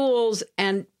Arkansas schools.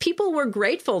 And people were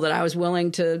grateful that I was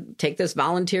willing to take this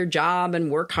volunteer job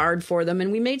and work hard for them. And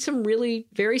we made some really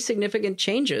very significant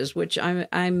changes, which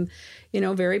I'm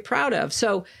very proud of.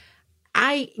 So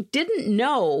I didn't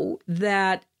know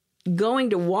that going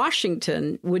to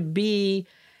Washington would be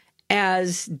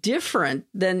as different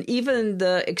than even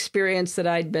the experience that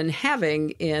I'd been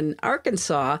having in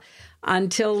Arkansas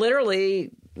until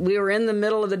literally we were in the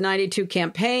middle of the 92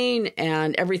 campaign,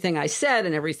 and everything I said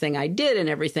and everything I did and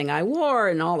everything I wore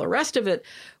and all the rest of it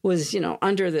was,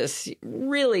 under this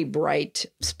really bright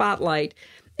spotlight.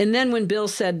 And then when Bill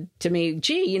said to me,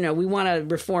 gee, we want to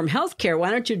reform healthcare,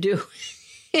 why don't you do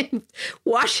in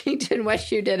Washington what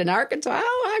you did in Arkansas?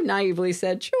 Oh, I naively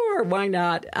said, sure, why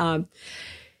not?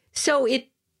 So it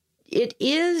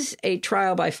is a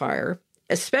trial by fire,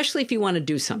 especially if you want to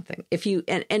do something.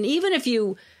 And even if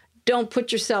you don't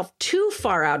put yourself too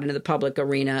far out into the public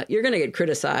arena, you're going to get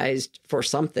criticized for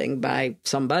something by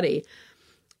somebody.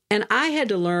 And I had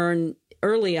to learn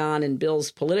early on in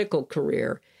Bill's political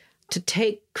career to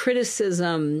take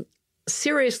criticism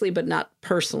seriously, but not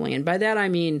personally. And by that, I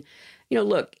mean,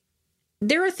 look,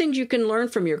 there are things you can learn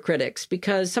from your critics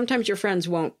because sometimes your friends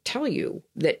won't tell you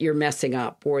that you're messing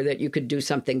up or that you could do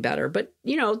something better. But,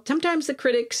 sometimes the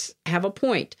critics have a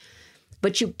point.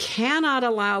 But you cannot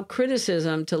allow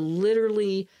criticism to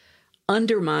literally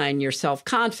undermine your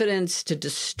self-confidence, to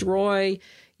destroy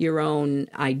your own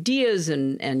ideas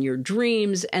and your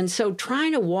dreams. And so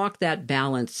trying to walk that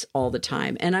balance all the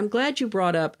time. And I'm glad you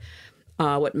brought up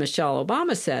what Michelle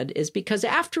Obama said, is because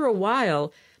after a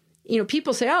while,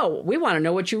 people say, oh, we want to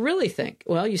know what you really think.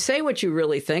 Well, you say what you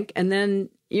really think, and then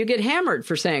you get hammered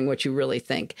for saying what you really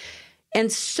think.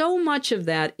 And so much of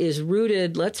that is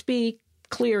rooted, let's be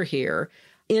clear here,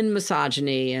 in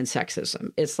misogyny and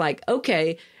sexism. It's like,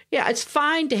 okay, yeah, it's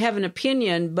fine to have an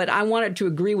opinion, but I want it to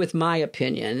agree with my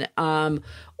opinion.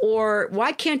 Or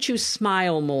why can't you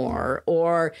smile more?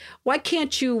 Or why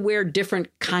can't you wear different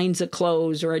kinds of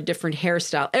clothes or a different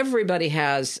hairstyle? Everybody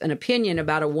has an opinion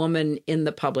about a woman in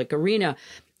the public arena.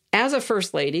 As a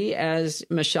first lady, as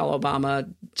Michelle Obama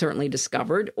certainly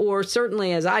discovered, or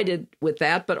certainly as I did with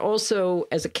that, but also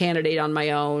as a candidate on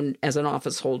my own, as an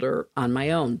office holder on my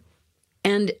own.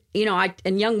 And,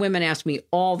 and young women ask me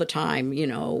all the time,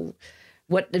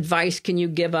 what advice can you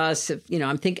give us? If,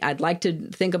 I'd like to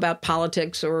think about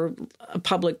politics or a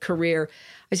public career.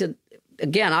 I said,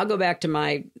 again, I'll go back to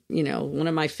my, one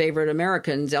of my favorite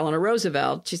Americans, Eleanor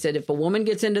Roosevelt. She said, if a woman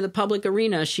gets into the public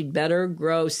arena, she'd better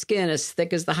grow skin as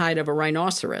thick as the hide of a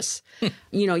rhinoceros.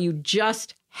 You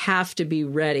just have to be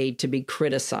ready to be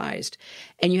criticized,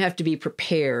 and you have to be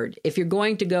prepared. If you're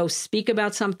going to go speak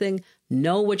about something,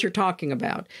 know what you're talking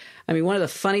about. I mean, one of the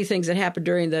funny things that happened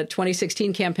during the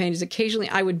 2016 campaign is occasionally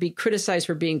I would be criticized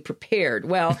for being prepared.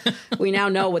 Well, we now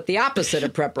know what the opposite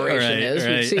of preparation is.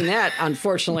 Right. We've seen that,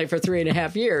 unfortunately, for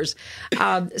 3.5 years.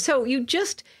 So you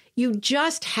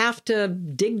just have to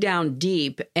dig down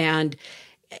deep. And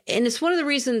it's one of the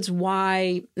reasons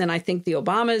why, and I think the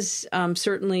Obamas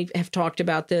certainly have talked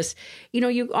about this,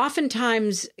 you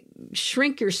oftentimes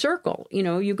shrink your circle.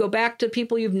 You go back to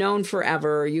people you've known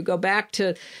forever. You go back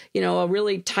to, a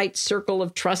really tight circle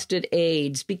of trusted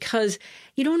aides because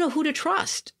you don't know who to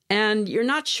trust. And you're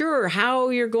not sure how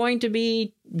you're going to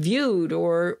be viewed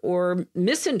or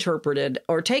misinterpreted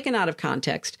or taken out of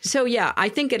context. So, yeah, I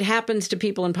think it happens to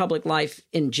people in public life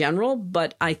in general,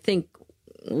 but I think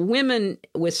women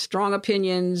with strong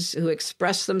opinions who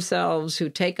express themselves, who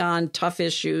take on tough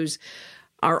issues,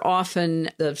 are often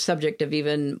the subject of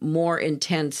even more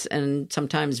intense and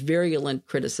sometimes virulent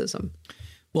criticism.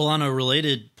 Well, on a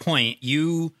related point,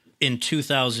 you in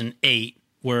 2008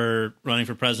 were running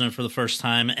for president for the first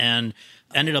time and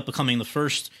ended up becoming the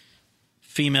first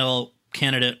female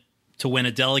candidate to win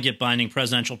a delegate-binding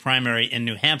presidential primary in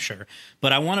New Hampshire.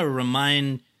 But I want to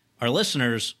remind our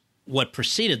listeners what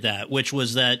preceded that, which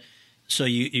was that, so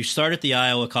you started the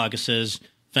Iowa caucuses,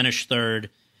 finished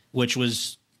third, which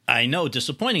was, I know,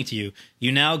 disappointing to you.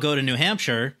 You now go to New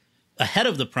Hampshire ahead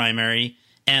of the primary,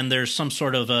 and there's some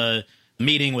sort of a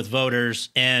meeting with voters,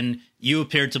 and you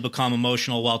appeared to become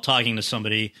emotional while talking to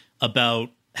somebody about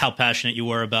how passionate you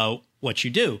were about what you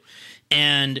do.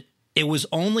 And it was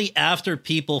only after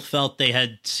people felt they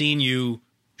had seen you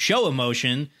show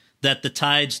emotion that the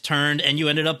tides turned and you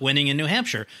ended up winning in New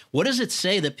Hampshire. What does it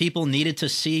say that people needed to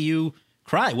see you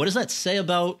cry? What does that say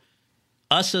about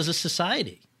us as a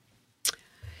society?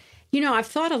 You know, I've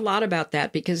thought a lot about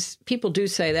that because people do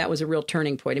say that was a real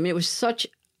turning point. I mean, it was such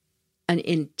an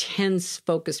intense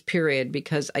focused period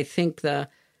because I think the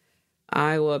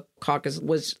Iowa caucus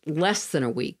was less than a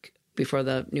week before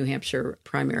the New Hampshire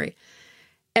primary.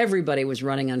 Everybody was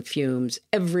running on fumes.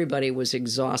 Everybody was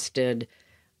exhausted.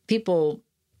 People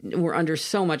were under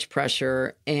so much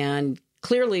pressure. And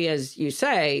clearly, as you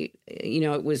say, you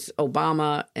know, it was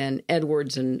Obama and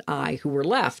Edwards and I who were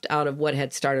left out of what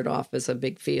had started off as a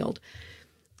big field.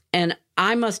 And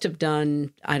I must have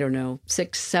done, I don't know,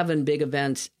 6, 7 big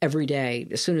events every day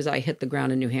as soon as I hit the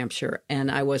ground in New Hampshire. And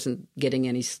I wasn't getting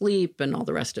any sleep and all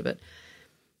the rest of it.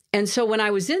 And so when I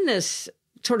was in this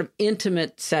sort of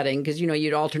intimate setting, because, you know,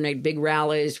 you'd alternate big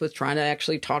rallies with trying to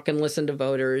actually talk and listen to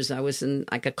voters. I was in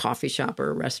like a coffee shop or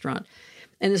a restaurant.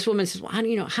 And this woman says, well,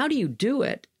 how do you do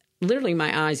it? Literally,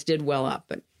 my eyes did well up.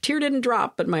 But tear didn't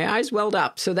drop, but my eyes welled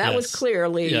up. So that was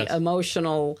clearly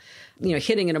emotional, you know,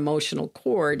 hitting an emotional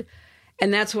chord.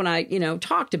 And that's when I, you know,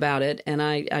 talked about it. And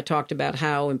I talked about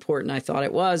how important I thought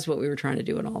it was, what we were trying to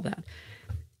do and all that.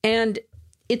 And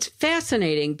it's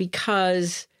fascinating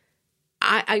because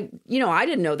I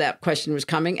didn't know that question was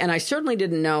coming. And I certainly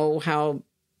didn't know how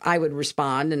I would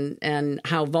respond and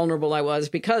how vulnerable I was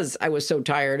because I was so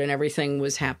tired and everything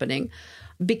was happening.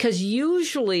 Because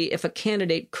usually if a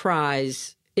candidate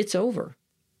cries, it's over.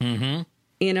 Mm-hmm.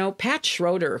 You know, Pat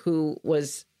Schroeder, who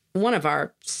was one of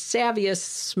our savviest,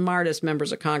 smartest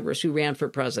members of Congress who ran for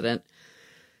president,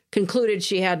 concluded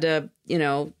she had to, you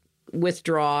know,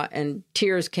 withdraw, and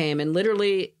tears came. And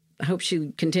literally, I hope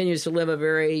she continues to live a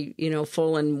very, you know,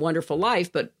 full and wonderful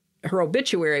life, but her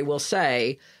obituary will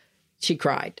say she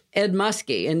cried. Ed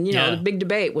Muskie, and, you know, the big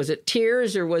debate, was it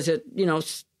tears or was it, you know,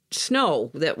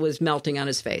 snow that was melting on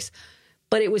his face?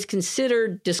 But it was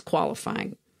considered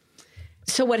disqualifying.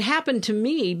 So what happened to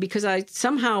me, because I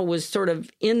somehow was sort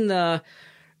of in the,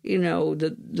 you know,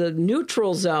 the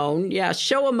neutral zone,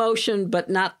 show emotion, but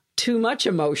not too much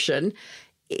emotion,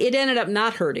 it ended up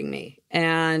not hurting me.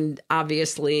 And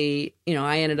obviously, you know,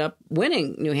 I ended up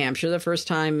winning New Hampshire, the first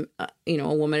time, you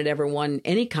know, a woman had ever won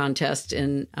any contest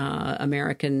in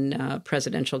American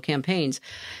presidential campaigns.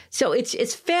 So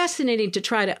it's fascinating to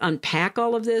try to unpack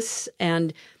all of this.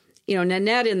 And, you know,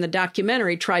 Nanette in the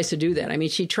documentary tries to do that. I mean,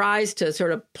 she tries to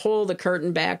sort of pull the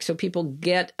curtain back so people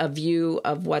get a view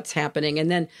of what's happening. And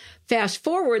then fast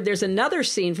forward, there's another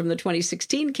scene from the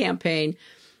 2016 campaign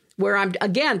where I'm,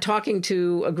 again, talking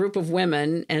to a group of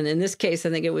women, and in this case,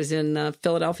 I think it was in the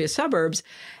Philadelphia suburbs,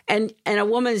 and a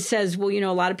woman says, well, you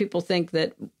know, a lot of people think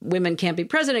that women can't be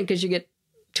president because you get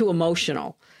too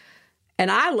emotional. And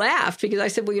I laughed because I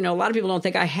said, well, you know, a lot of people don't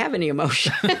think I have any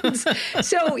emotions.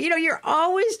 So, you know, you're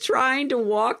always trying to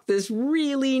walk this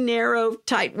really narrow,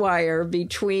 tight wire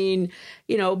between,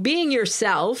 you know, being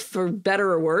yourself, for better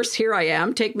or worse, here I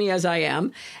am, take me as I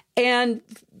am, and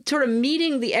sort of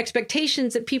meeting the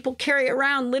expectations that people carry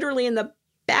around literally in the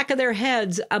back of their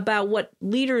heads about what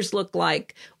leaders look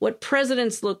like, what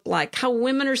presidents look like, how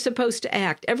women are supposed to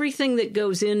act, everything that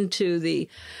goes into the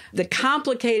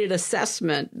complicated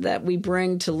assessment that we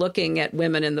bring to looking at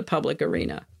women in the public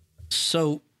arena.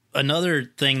 So another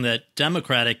thing that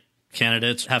Democratic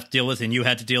candidates have to deal with, and you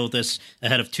had to deal with this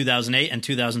ahead of 2008 and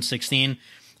 2016,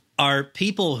 are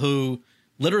people who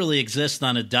literally exist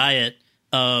on a diet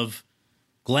of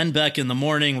Glenn Beck in the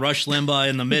morning, Rush Limbaugh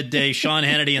in the midday, Sean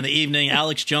Hannity in the evening,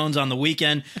 Alex Jones on the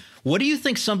weekend. What do you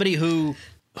think somebody who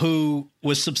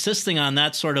was subsisting on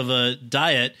that sort of a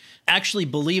diet actually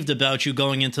believed about you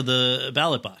going into the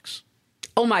ballot box?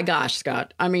 Oh, my gosh,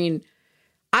 Scott. I mean,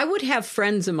 I would have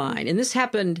friends of mine, and this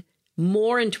happened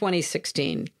more in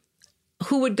 2016,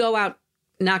 who would go out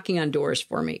knocking on doors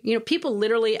for me. You know, people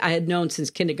literally I had known since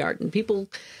kindergarten, people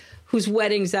whose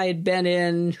weddings I had been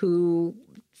in, who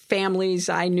families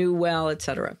I knew well,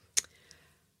 etc.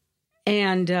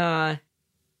 And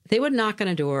they would knock on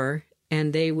a door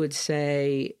and they would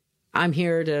say, I'm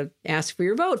here to ask for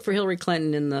your vote for Hillary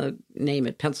Clinton in the, name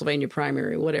it, Pennsylvania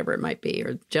primary, whatever it might be,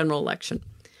 or general election.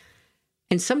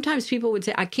 And sometimes people would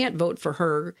say, I can't vote for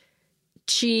her.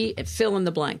 She, fill in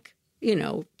the blank, you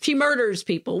know, she murders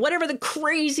people, whatever the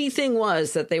crazy thing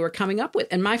was that they were coming up with.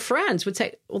 And my friends would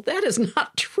say, well, that is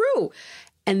not true.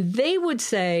 And they would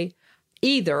say,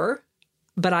 either,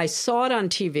 but I saw it on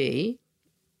TV,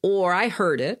 or I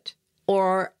heard it,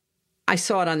 or I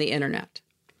saw it on the internet.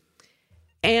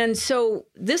 And so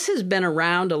this has been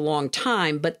around a long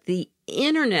time, but the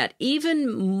internet,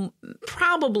 even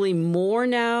probably more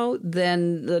now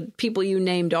than the people you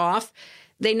named off,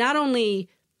 they not only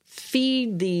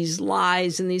feed these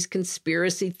lies and these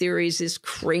conspiracy theories, this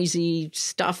crazy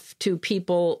stuff to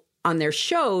people on their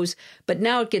shows, but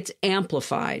now it gets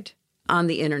amplified on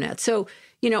the internet. So,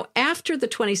 after the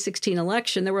 2016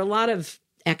 election, there were a lot of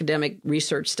academic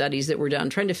research studies that were done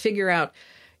trying to figure out,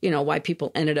 why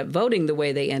people ended up voting the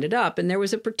way they ended up. And there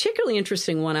was a particularly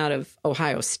interesting one out of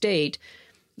Ohio State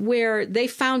where they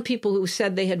found people who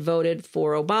said they had voted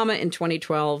for Obama in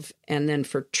 2012 and then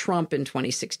for Trump in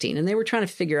 2016. And they were trying to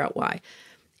figure out why.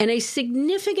 And a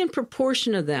significant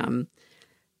proportion of them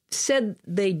said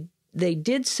they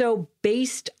did so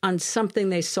based on something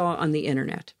they saw on the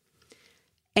internet.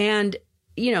 And,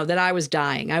 that I was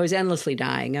dying. I was endlessly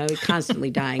dying. I was constantly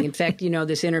dying. In fact,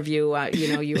 this interview,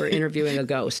 you were interviewing a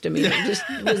ghost. I mean, it just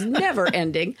was never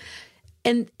ending.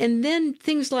 And then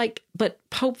things like, but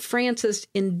Pope Francis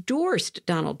endorsed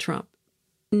Donald Trump.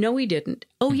 No, he didn't.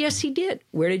 Oh, yes, he did.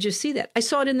 Where did you see that? I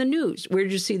saw it in the news. Where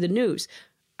did you see the news?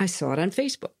 I saw it on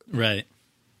Facebook. Right.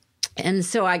 And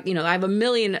so I have a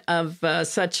million of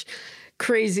such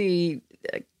crazy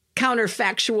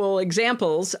counterfactual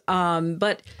examples.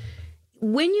 But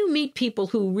when you meet people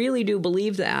who really do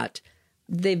believe that,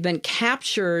 they've been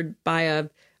captured by a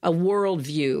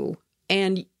worldview,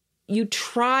 and you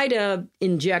try to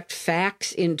inject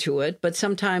facts into it, but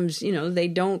sometimes, they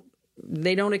don't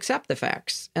accept the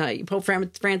facts. Pope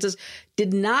Francis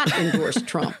did not endorse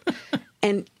Trump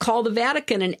and call the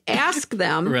Vatican and ask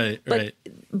them. Right.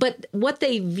 But what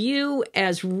they view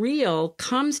as real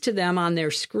comes to them on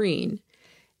their screen.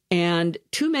 And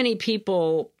too many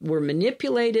people were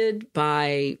manipulated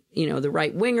by, the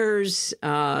right wingers,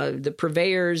 the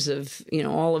purveyors of,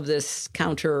 all of this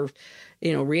counter,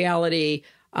 reality,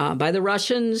 by the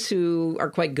Russians, who are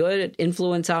quite good at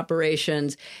influence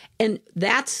operations. And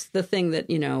that's the thing that,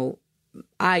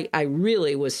 I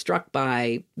really was struck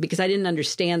by, because I didn't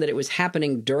understand that it was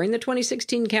happening during the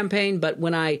 2016 campaign. But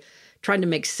when I tried to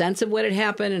make sense of what had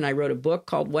happened, and I wrote a book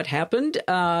called What Happened,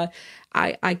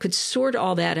 I could sort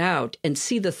all that out and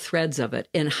see the threads of it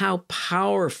and how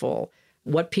powerful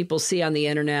what people see on the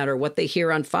internet or what they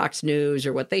hear on Fox News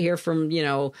or what they hear from,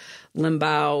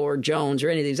 Limbaugh or Jones or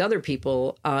any of these other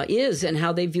people is, and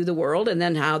how they view the world, and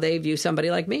then how they view somebody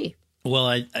like me.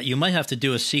 Well, you might have to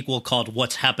do a sequel called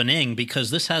What's Happening, because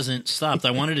this hasn't stopped.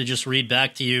 I wanted to just read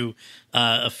back to you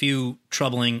a few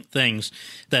troubling things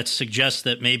that suggest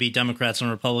that maybe Democrats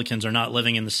and Republicans are not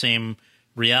living in the same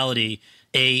reality.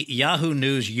 A Yahoo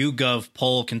News YouGov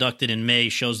poll conducted in May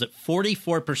shows that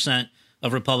 44%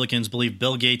 of Republicans believe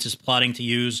Bill Gates is plotting to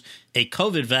use a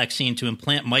COVID vaccine to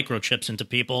implant microchips into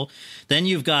people. Then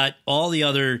you've got all the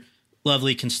other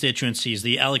lovely constituencies,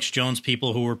 the Alex Jones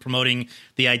people who were promoting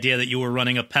the idea that you were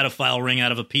running a pedophile ring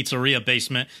out of a pizzeria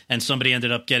basement, and somebody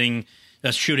ended up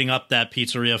shooting up that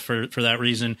pizzeria for that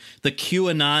reason. The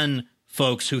QAnon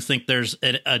folks who think there's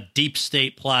a deep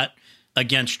state plot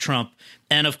against Trump.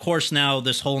 And of course, now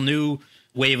this whole new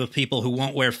wave of people who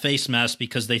won't wear face masks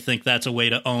because they think that's a way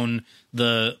to own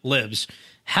the libs.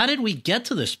 How did we get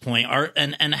to this point?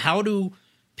 And how do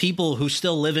people who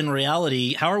still live in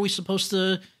reality, how are we supposed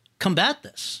to combat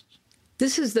this?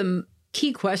 This is the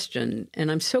key question, and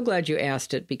I'm so glad you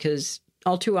asked it, because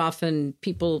all too often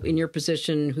people in your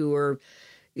position who are,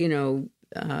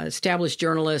 established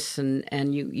journalists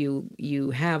and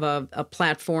you have a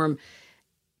platform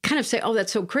kind of say, oh,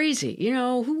 that's so crazy.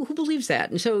 Who believes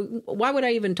that? And so why would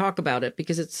I even talk about it?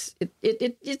 Because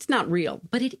it's not real,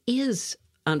 but it is,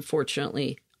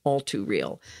 unfortunately, all too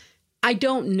real. I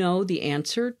don't know the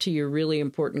answer to your really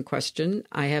important question.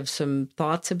 I have some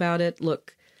thoughts about it.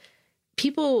 Look,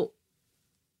 people,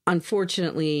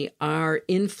 unfortunately, are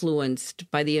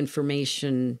influenced by the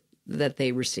information that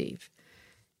they receive.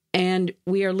 And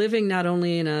we are living not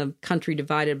only in a country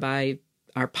divided by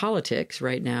our politics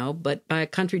right now, but by a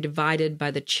country divided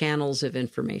by the channels of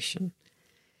information.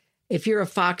 If you're a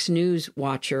Fox News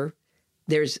watcher,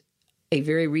 there's a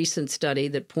very recent study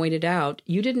that pointed out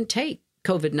you didn't take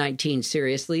COVID-19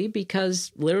 seriously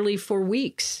because literally for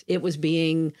weeks it was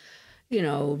being,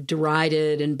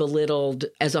 derided and belittled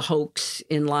as a hoax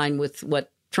in line with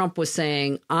what Trump was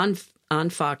saying on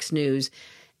Fox News.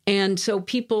 And so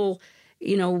people,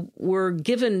 were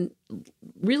given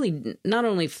really not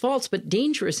only false but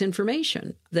dangerous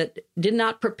information that did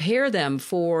not prepare them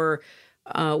for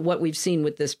what we've seen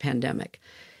with this pandemic.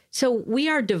 So we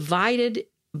are divided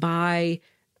by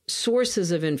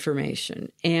sources of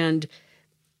information. And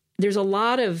there's a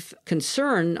lot of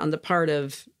concern on the part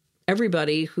of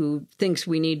everybody who thinks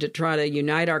we need to try to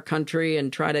unite our country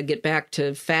and try to get back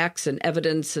to facts and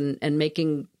evidence and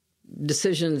making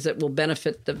decisions that will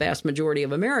benefit the vast majority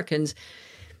of Americans,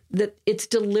 that it's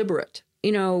deliberate.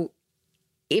 You know,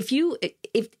 if you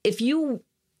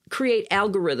create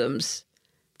algorithms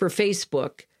for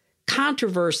Facebook,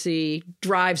 controversy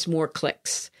drives more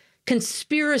clicks.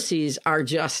 Conspiracies are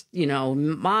just, you know,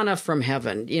 manna from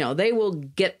heaven. You know, they will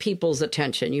get people's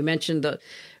attention. You mentioned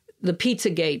the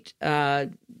Pizzagate,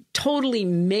 totally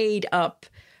made up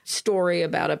story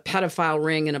about a pedophile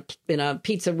ring in a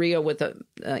pizzeria with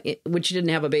which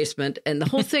didn't have a basement, and the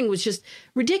whole thing was just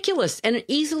ridiculous and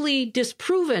easily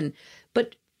disproven.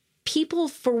 But people,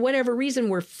 for whatever reason,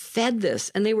 were fed this,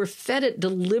 and they were fed it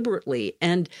deliberately,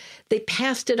 and they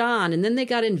passed it on, and then they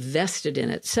got invested in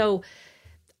it. So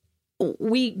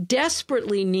we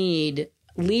desperately need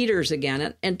leaders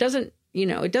again, and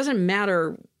it doesn't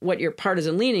matter what your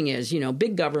partisan leaning is, you know,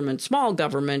 big government, small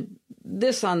government,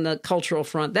 this on the cultural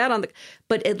front, that on the,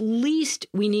 but at least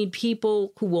we need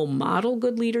people who will model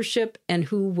good leadership and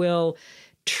who will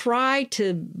try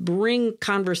to bring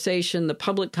conversation, the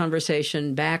public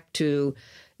conversation, back to,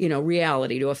 you know,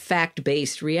 reality, to a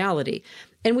fact-based reality.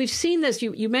 And we've seen this,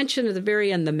 you mentioned at the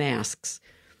very end, the masks.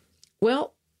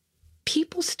 Well,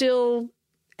 people still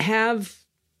have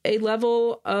a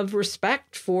level of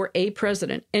respect for a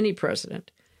president, any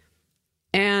president.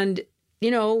 And, you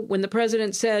know, when the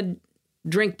president said,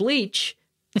 drink bleach,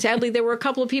 sadly, there were a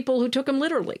couple of people who took him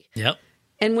literally. Yep.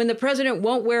 And when the president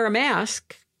won't wear a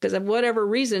mask, because of whatever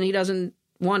reason he doesn't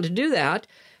want to do that,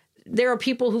 there are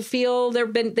people who feel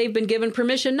they've been given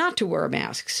permission not to wear a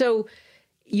mask. So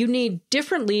you need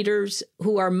different leaders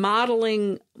who are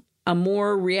modeling a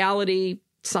more reality,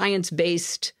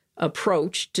 science-based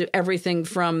approach to everything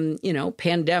from, you know,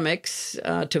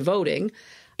 pandemics to voting.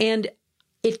 And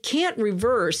it can't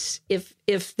reverse if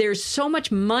there's so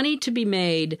much money to be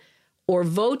made or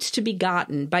votes to be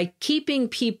gotten by keeping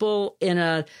people in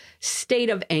a state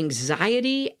of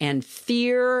anxiety and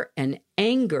fear and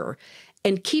anger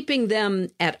and keeping them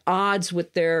at odds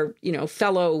with their, you know,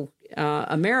 fellow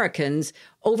Americans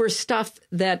over stuff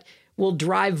that will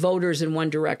drive voters in one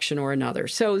direction or another.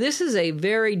 So this is a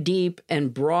very deep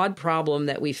and broad problem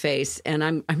that we face. And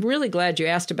I'm really glad you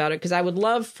asked about it, because I would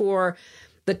love for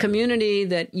the community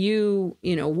that you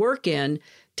work in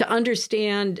to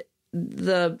understand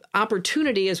the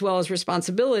opportunity as well as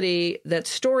responsibility that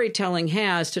storytelling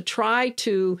has to try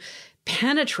to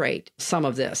penetrate some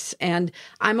of this. And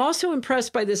I'm also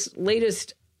impressed by this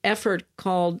latest effort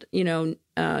called,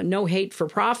 No Hate for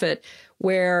Profit,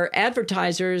 where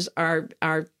advertisers are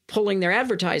pulling their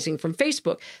advertising from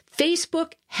Facebook.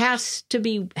 Facebook has to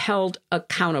be held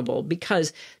accountable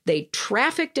because they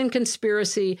trafficked in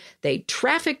conspiracy, they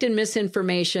trafficked in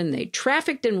misinformation, they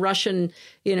trafficked in Russian,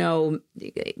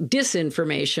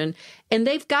 disinformation, and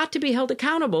they've got to be held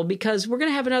accountable because we're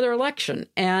going to have another election,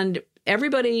 and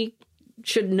everybody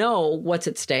should know what's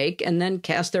at stake and then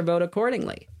cast their vote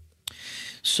accordingly.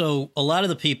 So a lot of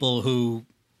the people who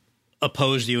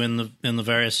opposed you in the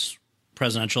various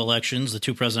presidential elections, the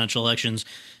two presidential elections,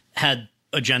 had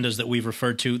agendas that we've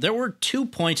referred to. There were 2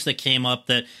 points that came up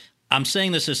that I'm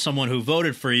saying this as someone who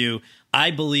voted for you.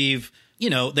 I believe,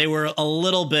 they were a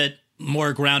little bit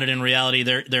more grounded in reality,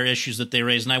 their issues that they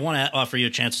raised. And I want to offer you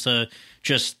a chance to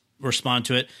just respond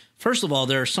to it. First of all,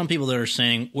 there are some people that are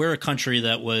saying we're a country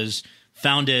that was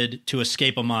founded to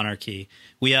escape a monarchy.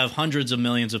 We have hundreds of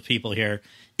millions of people here.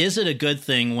 Is it a good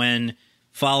thing when,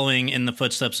 following in the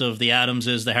footsteps of the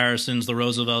Adamses, the Harrisons, the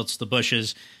Roosevelts, the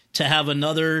Bushes, to have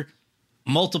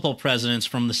multiple presidents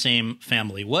from the same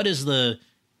family? What is the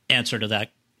answer to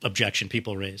that objection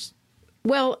people raised?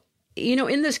 Well,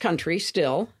 in this country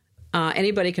still,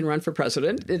 anybody can run for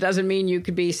president. It doesn't mean you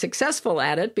could be successful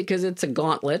at it because it's a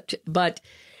gauntlet, but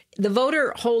the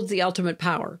voter holds the ultimate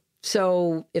power.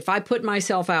 So if I put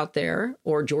myself out there,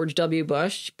 or George W.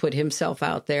 Bush put himself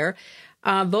out there,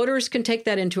 voters can take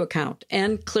that into account.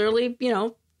 And clearly,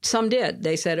 some did.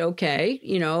 They said, okay,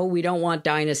 we don't want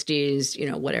dynasties,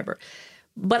 whatever.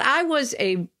 But I was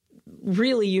a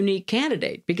really unique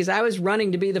candidate because I was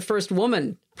running to be the first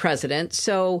woman president.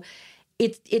 So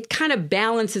it kind of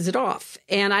balances it off.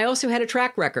 And I also had a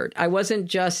track record. I wasn't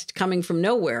just coming from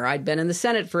nowhere. I'd been in the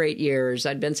Senate for 8 years.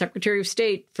 I'd been Secretary of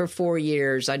State for 4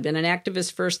 years. I'd been an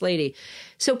activist First Lady.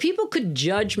 So people could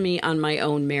judge me on my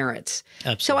own merits.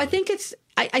 Absolutely. So I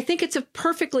think it's a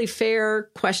perfectly fair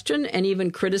question and even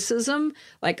criticism.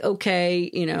 Like, okay,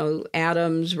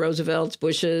 Adams, Roosevelt's,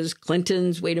 Bush's,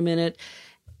 Clinton's, wait a minute.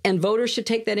 And voters should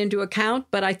take that into account.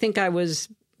 But I think I was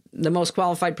the most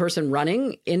qualified person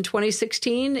running in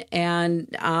 2016.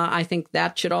 And I think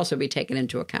that should also be taken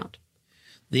into account.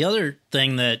 The other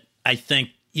thing that I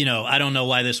think, I don't know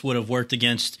why this would have worked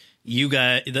against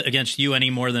against you any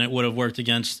more than it would have worked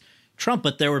against Trump.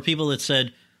 But there were people that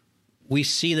said, we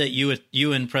see that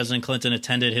you and President Clinton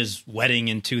attended his wedding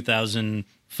in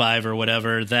 2005 or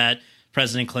whatever, that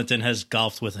President Clinton has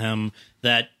golfed with him,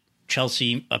 that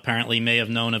Chelsea apparently may have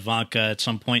known Ivanka at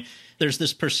some point. There's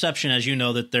this perception, as you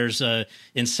know, that there's a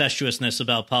incestuousness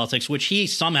about politics, which he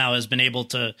somehow has been able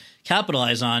to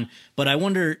capitalize on. But I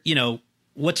wonder,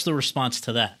 what's the response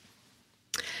to that?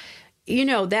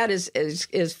 That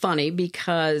is funny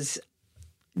because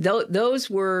those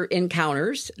were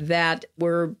encounters that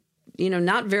were,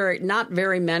 not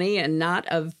very many and not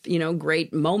of,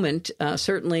 great moment.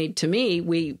 Certainly to me,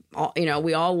 we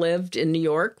all lived in New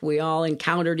York. We all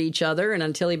encountered each other. And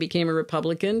until he became a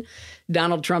Republican,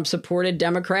 Donald Trump supported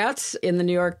Democrats in the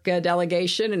New York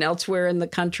delegation and elsewhere in the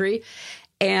country.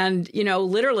 And,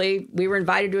 literally, we were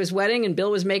invited to his wedding and Bill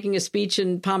was making a speech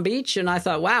in Palm Beach. And I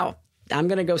thought, wow, I'm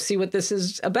going to go see what this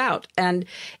is about. And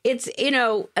it's,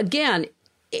 again,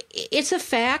 it's a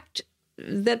fact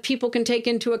that people can take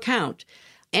into account.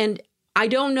 And I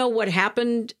don't know what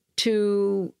happened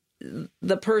to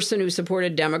the person who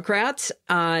supported Democrats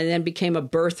and then became a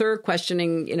birther,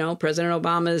 questioning, President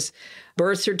Obama's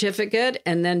birth certificate,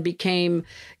 and then became,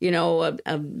 a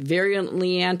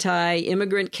virulently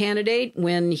anti-immigrant candidate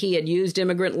when he had used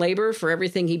immigrant labor for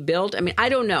everything he built. I mean, I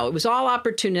don't know. It was all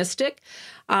opportunistic.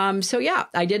 So, yeah,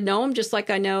 I did know him, just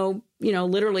like I know,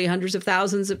 literally hundreds of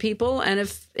thousands of people. And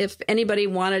if anybody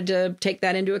wanted to take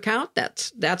that into account,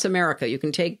 that's America. You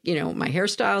can take, my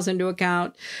hairstyles into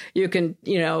account. You can,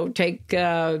 take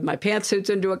my pantsuits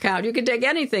into account. You can take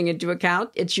anything into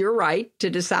account. It's your right to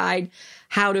decide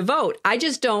how to vote. I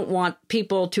just don't want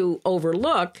people to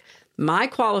overlook my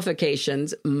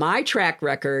qualifications, my track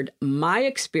record, my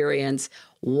experience,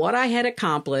 what I had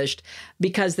accomplished,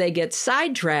 because they get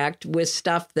sidetracked with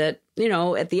stuff that,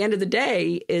 at the end of the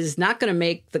day is not going to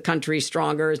make the country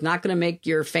stronger, is not going to make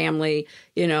your family,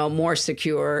 more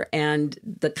secure, and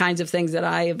the kinds of things that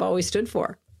I have always stood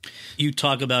for. You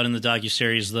talk about in the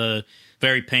docuseries the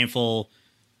very painful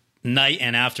night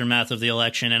and aftermath of the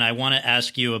election, and I want to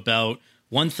ask you about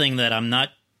one thing that I'm not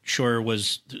sure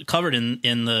was covered in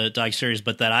the docuseries,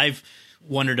 but that I've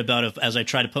wondered about as I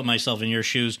try to put myself in your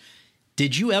shoes.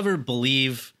 Did you ever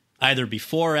believe, either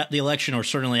before the election or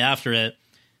certainly after it,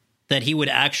 that he would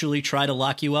actually try to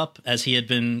lock you up, as he had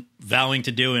been vowing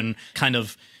to do and kind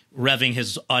of revving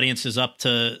his audiences up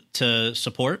to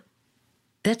support?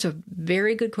 That's a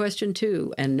very good question,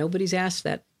 too. And nobody's asked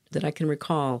that I can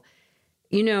recall.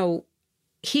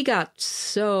 He got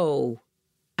so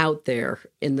out there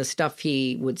in the stuff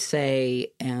he would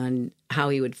say and how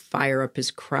he would fire up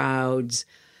his crowds.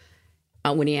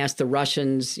 When he asked the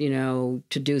Russians, to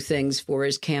do things for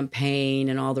his campaign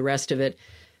and all the rest of it.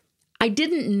 I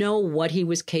didn't know what he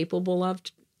was capable of.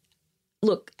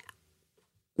 Look,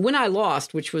 when I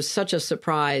lost, which was such a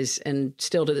surprise, and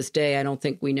still to this day, I don't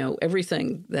think we know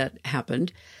everything that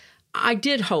happened, I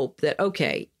did hope that,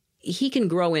 okay, he can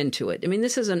grow into it. I mean,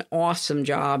 this is an awesome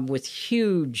job with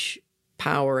huge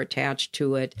power attached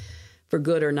to it, for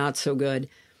good or not so good.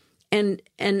 And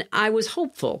I was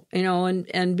hopeful,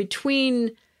 and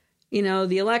between,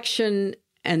 the election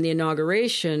and the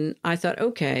inauguration, I thought,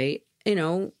 okay,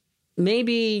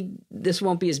 maybe this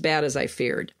won't be as bad as I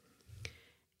feared.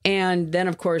 And then,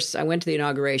 of course, I went to the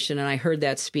inauguration and I heard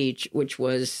that speech, which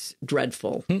was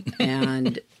dreadful.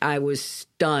 And I was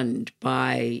stunned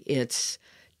by its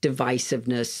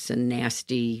divisiveness and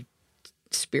nasty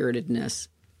spiritedness.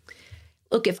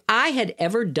 Look, if I had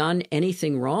ever done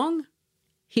anything wrong,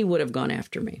 he would have gone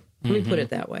after me. Let me put it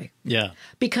that way. Yeah.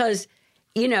 Because,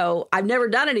 I've never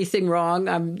done anything wrong.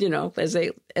 I'm,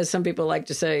 as some people like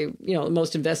to say, the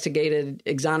most investigated,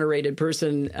 exonerated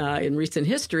person in recent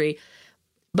history.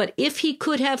 But if he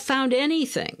could have found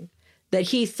anything that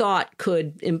he thought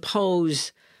could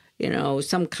impose,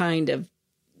 some kind of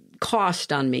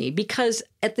cost on me, because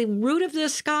at the root of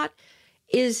this, Scott,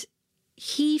 is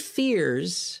he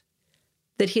fears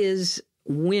that his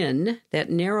win, that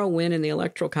narrow win in the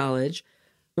Electoral College,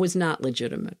 was not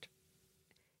legitimate.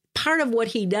 Part of what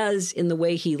he does in the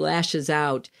way he lashes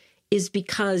out is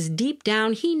because deep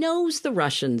down he knows the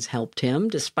Russians helped him,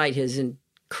 despite his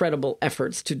incredible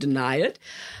efforts to deny it.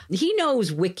 He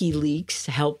knows WikiLeaks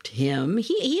helped him.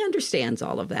 He understands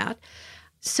all of that.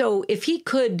 So if he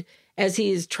could, as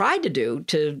he's tried to do,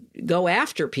 to go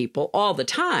after people all the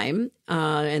time,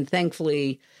 and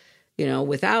thankfully,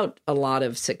 without a lot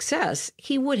of success,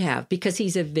 he would have, because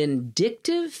he's a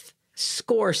vindictive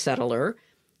score settler,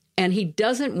 and he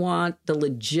doesn't want the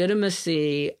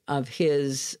legitimacy of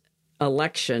his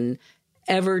election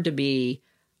ever to be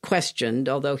questioned,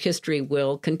 although history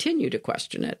will continue to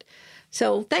question it.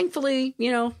 So thankfully,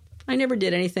 I never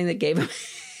did anything that gave him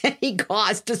any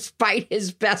cause despite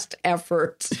his best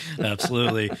efforts.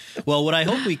 Absolutely. Well, what I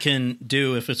hope we can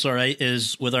do, if it's all right,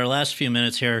 is with our last few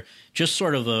minutes here, just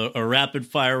sort of a rapid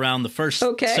fire round, the first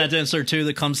sentence or two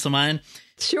that comes to mind.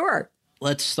 Sure.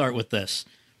 Let's start with this.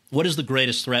 What is the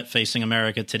greatest threat facing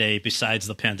America today besides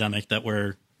the pandemic that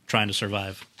we're trying to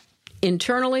survive?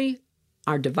 Internally,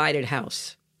 our divided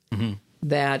house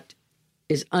that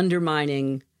is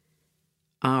undermining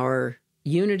our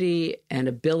unity and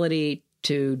ability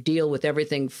to deal with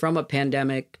everything from a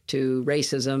pandemic to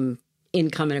racism,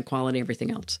 income inequality,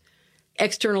 everything else.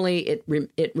 Externally,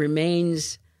 it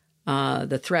remains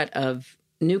the threat of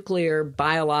nuclear,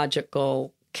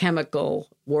 biological, chemical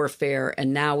warfare,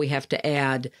 and now we have to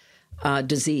add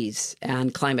disease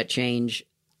and climate change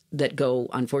that go,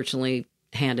 unfortunately,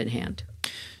 hand in hand.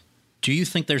 Do you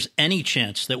think there's any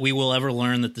chance that we will ever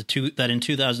learn that that in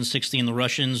 2016 the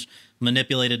Russians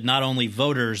manipulated not only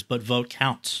voters but vote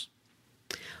counts?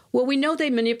 Well, we know they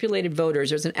manipulated voters.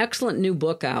 There's an excellent new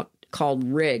book out called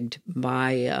Rigged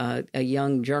by a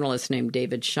young journalist named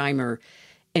David Scheimer,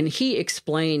 and he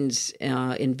explains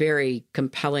in very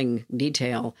compelling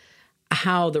detail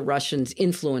how the Russians'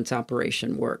 influence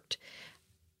operation worked.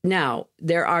 Now,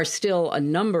 there are still a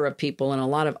number of people and a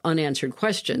lot of unanswered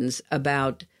questions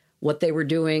about what they were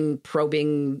doing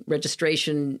probing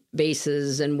registration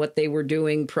bases and what they were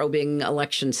doing probing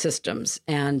election systems.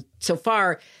 And so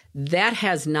far, that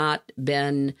has not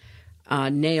been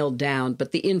nailed down,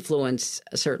 but the influence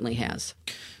certainly has.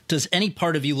 Does any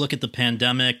part of you look at the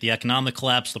pandemic, the economic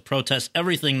collapse, the protests,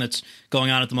 everything that's going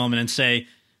on at the moment and say,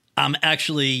 I'm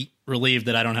actually relieved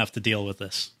that I don't have to deal with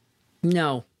this?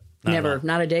 No, never.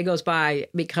 Not a day goes by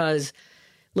because,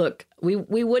 look, we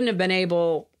wouldn't have been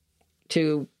able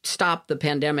to stop the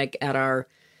pandemic at our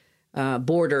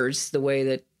borders the way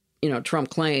that, Trump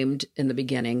claimed in the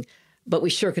beginning. But we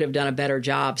sure could have done a better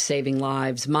job saving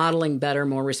lives, modeling better,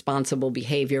 more responsible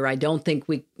behavior. I don't think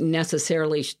we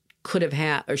necessarily could have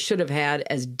had or should have had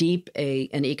as deep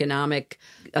an economic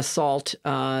assault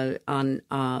on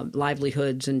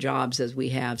livelihoods and jobs as we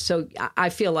have. So I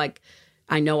feel like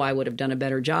I know I would have done a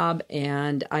better job.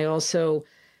 And I also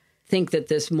think that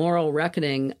this moral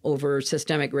reckoning over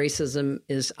systemic racism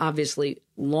is obviously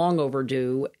long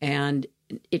overdue, and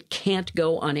it can't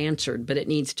go unanswered, but it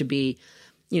needs to be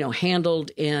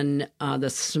handled in the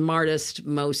smartest,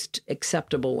 most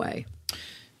acceptable way.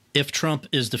 If Trump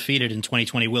is defeated in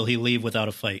 2020, will he leave without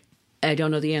a fight? I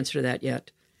don't know the answer to that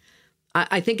yet.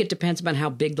 I think it depends upon how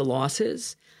big the loss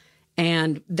is.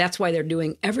 And that's why they're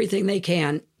doing everything they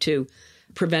can to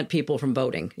prevent people from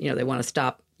voting. They want to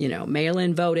stop,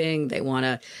 mail-in voting. They want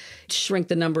to shrink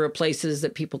the number of places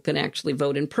that people can actually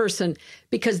vote in person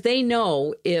because they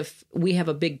know if we have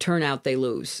a big turnout, they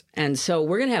lose. And so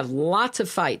we're going to have lots of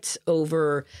fights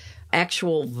over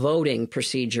actual voting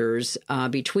procedures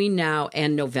between now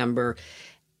and November.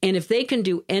 And if they can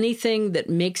do anything that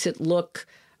makes it look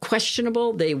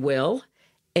questionable, they will.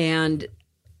 And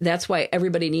that's why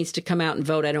everybody needs to come out and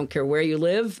vote. I don't care where you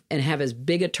live, and have as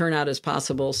big a turnout as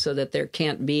possible so that there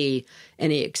can't be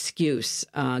any excuse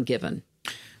given.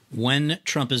 When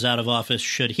Trump is out of office,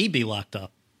 should he be locked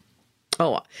up?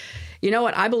 Oh, you know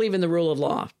what? I believe in the rule of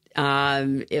law.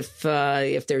 If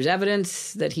there's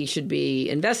evidence that he should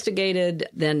be investigated,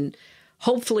 then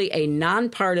hopefully a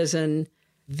nonpartisan,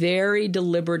 very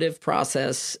deliberative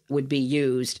process would be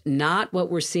used, not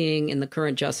what we're seeing in the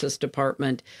current Justice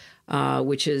Department,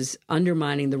 which is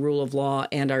undermining the rule of law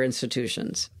and our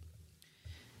institutions.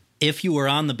 If you were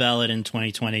on the ballot in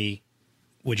 2020,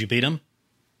 would you beat him?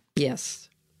 Yes.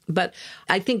 But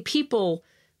I think people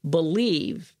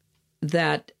believe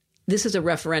that this is a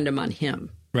referendum on him.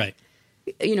 Right.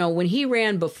 When he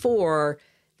ran before,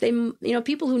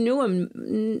 people who knew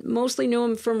him mostly knew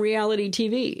him from reality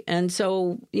TV. And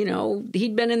so,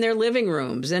 he'd been in their living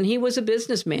rooms, and he was a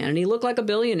businessman, and he looked like a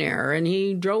billionaire, and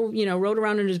he drove, rode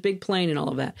around in his big plane and all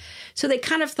of that. So they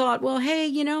kind of thought, well,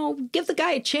 hey, give the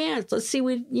guy a chance. Let's see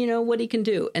what he can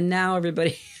do. And now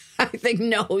everybody, I think,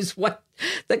 knows what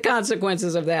the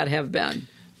consequences of that have been.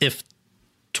 If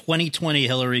 2020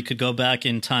 Hillary could go back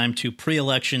in time to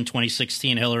pre-election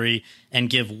 2016 Hillary and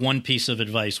give one piece of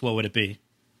advice, what would it be?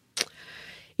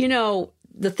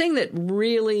 The thing that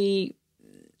really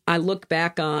I look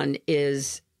back on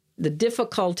is the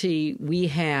difficulty we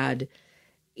had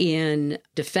in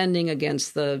defending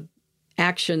against the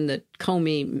action that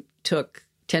Comey took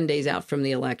 10 days out from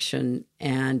the election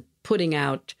and putting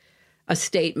out a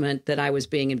statement that I was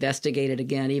being investigated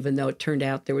again, even though it turned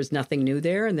out there was nothing new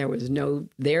there and there was no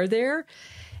there.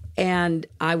 And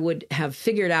I would have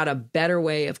figured out a better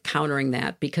way of countering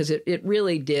that, because it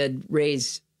really did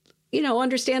raise,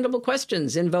 understandable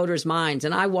questions in voters' minds.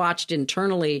 And I watched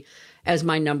internally as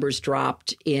my numbers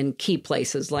dropped in key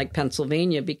places like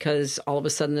Pennsylvania, because all of a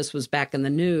sudden this was back in the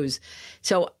news.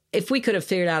 So if we could have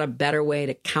figured out a better way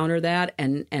to counter that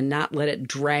and not let it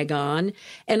drag on,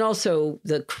 and also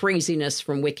the craziness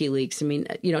from WikiLeaks. I mean,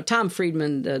 Tom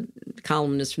Friedman, the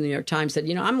columnist from the New York Times, said,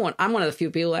 I'm one of the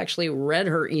few people who actually read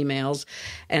her emails,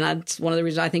 and that's one of the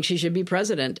reasons I think she should be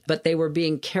president. But they were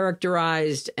being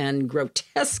characterized and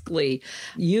grotesquely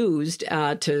used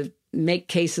to make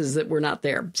cases that were not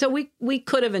there. So we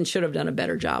could have and should have done a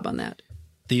better job on that.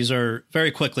 These are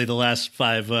very quickly the last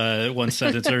 5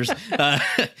 one-sententers.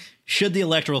 Should the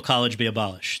Electoral College be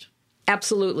abolished?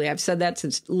 Absolutely. I've said that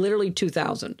since literally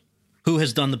 2000. Who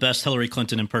has done the best Hillary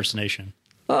Clinton impersonation?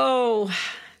 Oh,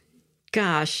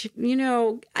 gosh.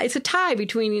 It's a tie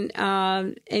between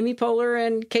Amy Poehler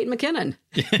and Kate McKinnon.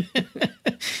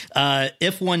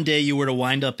 If one day you were to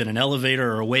wind up in an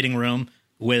elevator or a waiting room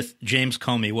with James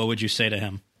Comey, what would you say to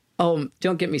him? Oh,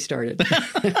 don't get me started.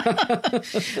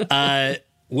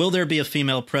 Will there be a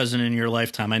female president in your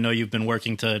lifetime? I know you've been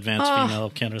working to advance female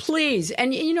candidates. Please.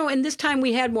 And, and this time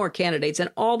we had more candidates,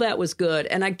 and all that was good.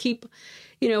 And I keep,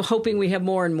 hoping we have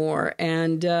more and more.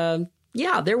 And, there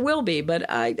will be.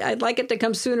 But I'd like it to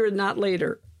come sooner, not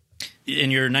later.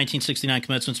 In your 1969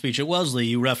 commencement speech at Wellesley,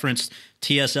 you referenced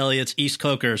T.S. Eliot's East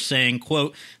Coker saying,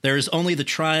 quote, "There is only the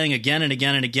trying again and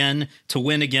again and again to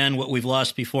win again what we've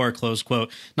lost before," close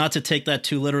quote. Not to take that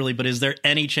too literally, but is there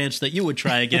any chance that you would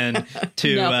try again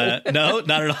to... No, not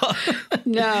at all?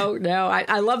 No.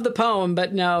 I love the poem,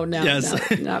 but no, yes.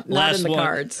 Not in the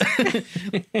cards.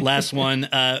 Last one.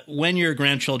 When your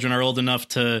grandchildren are old enough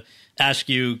to ask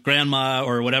you grandma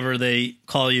or whatever they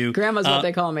call you. Grandma's what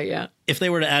they call me, yeah. If they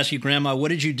were to ask you, grandma, what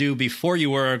did you do before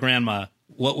you were a grandma?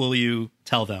 What will you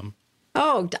tell them?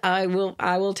 Oh, I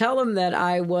will tell them that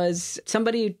I was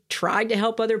somebody who tried to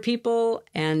help other people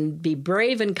and be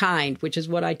brave and kind, which is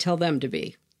what I tell them to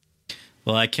be.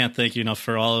 Well, I can't thank you enough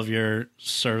for all of your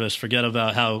service. Forget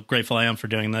about how grateful I am for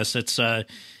doing this. It's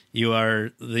you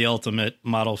are the ultimate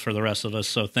model for the rest of us.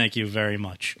 So thank you very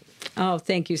much. Oh,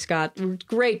 thank you, Scott.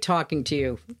 Great talking to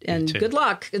you. And good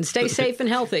luck, and stay safe and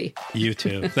healthy. You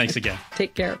too. Thanks again.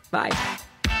 Take care. Bye.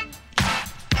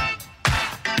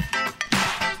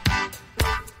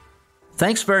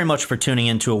 Thanks very much for tuning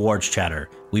in to Awards Chatter.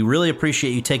 We really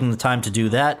appreciate you taking the time to do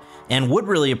that, and would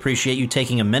really appreciate you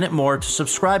taking a minute more to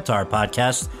subscribe to our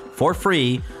podcast for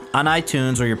free on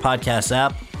iTunes or your podcast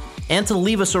app, and to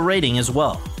leave us a rating as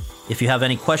well. If you have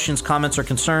any questions, comments, or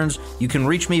concerns, you can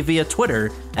reach me via Twitter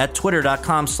at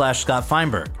twitter.com/Scott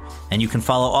Feinberg. And you can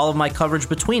follow all of my coverage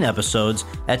between episodes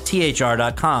at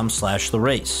thr.com/The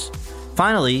Race.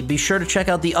 Finally, be sure to check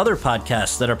out the other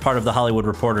podcasts that are part of the Hollywood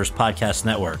Reporters Podcast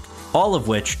Network, all of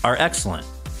which are excellent.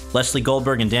 Leslie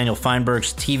Goldberg and Daniel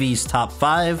Feinberg's TV's Top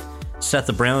 5, Seth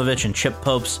Abramovich and Chip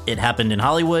Pope's It Happened in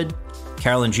Hollywood,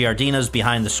 Carolyn Giardina's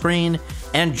Behind the Screen,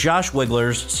 and Josh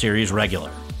Wigler's Series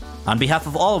Regular. On behalf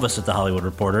of all of us at The Hollywood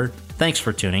Reporter, thanks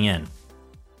for tuning in.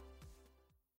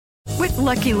 With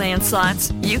Lucky Land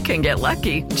Slots, you can get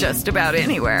lucky just about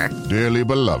anywhere. Dearly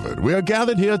beloved, we are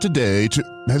gathered here today to...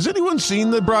 Has anyone seen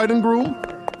the bride and groom?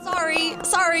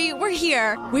 Sorry, we're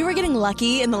here. We were getting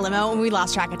lucky in the limo and we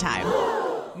lost track of time.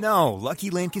 No,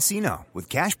 Lucky Land Casino, with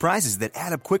cash prizes that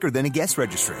add up quicker than a guest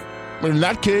registry. In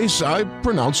that case, I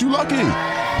pronounce you lucky.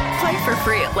 Play for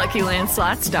free at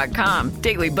LuckyLandSlots.com.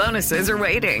 Daily bonuses are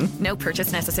waiting. No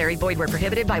purchase necessary. Void where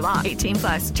prohibited by law.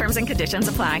 18+. Terms and conditions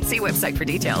apply. See website for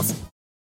details.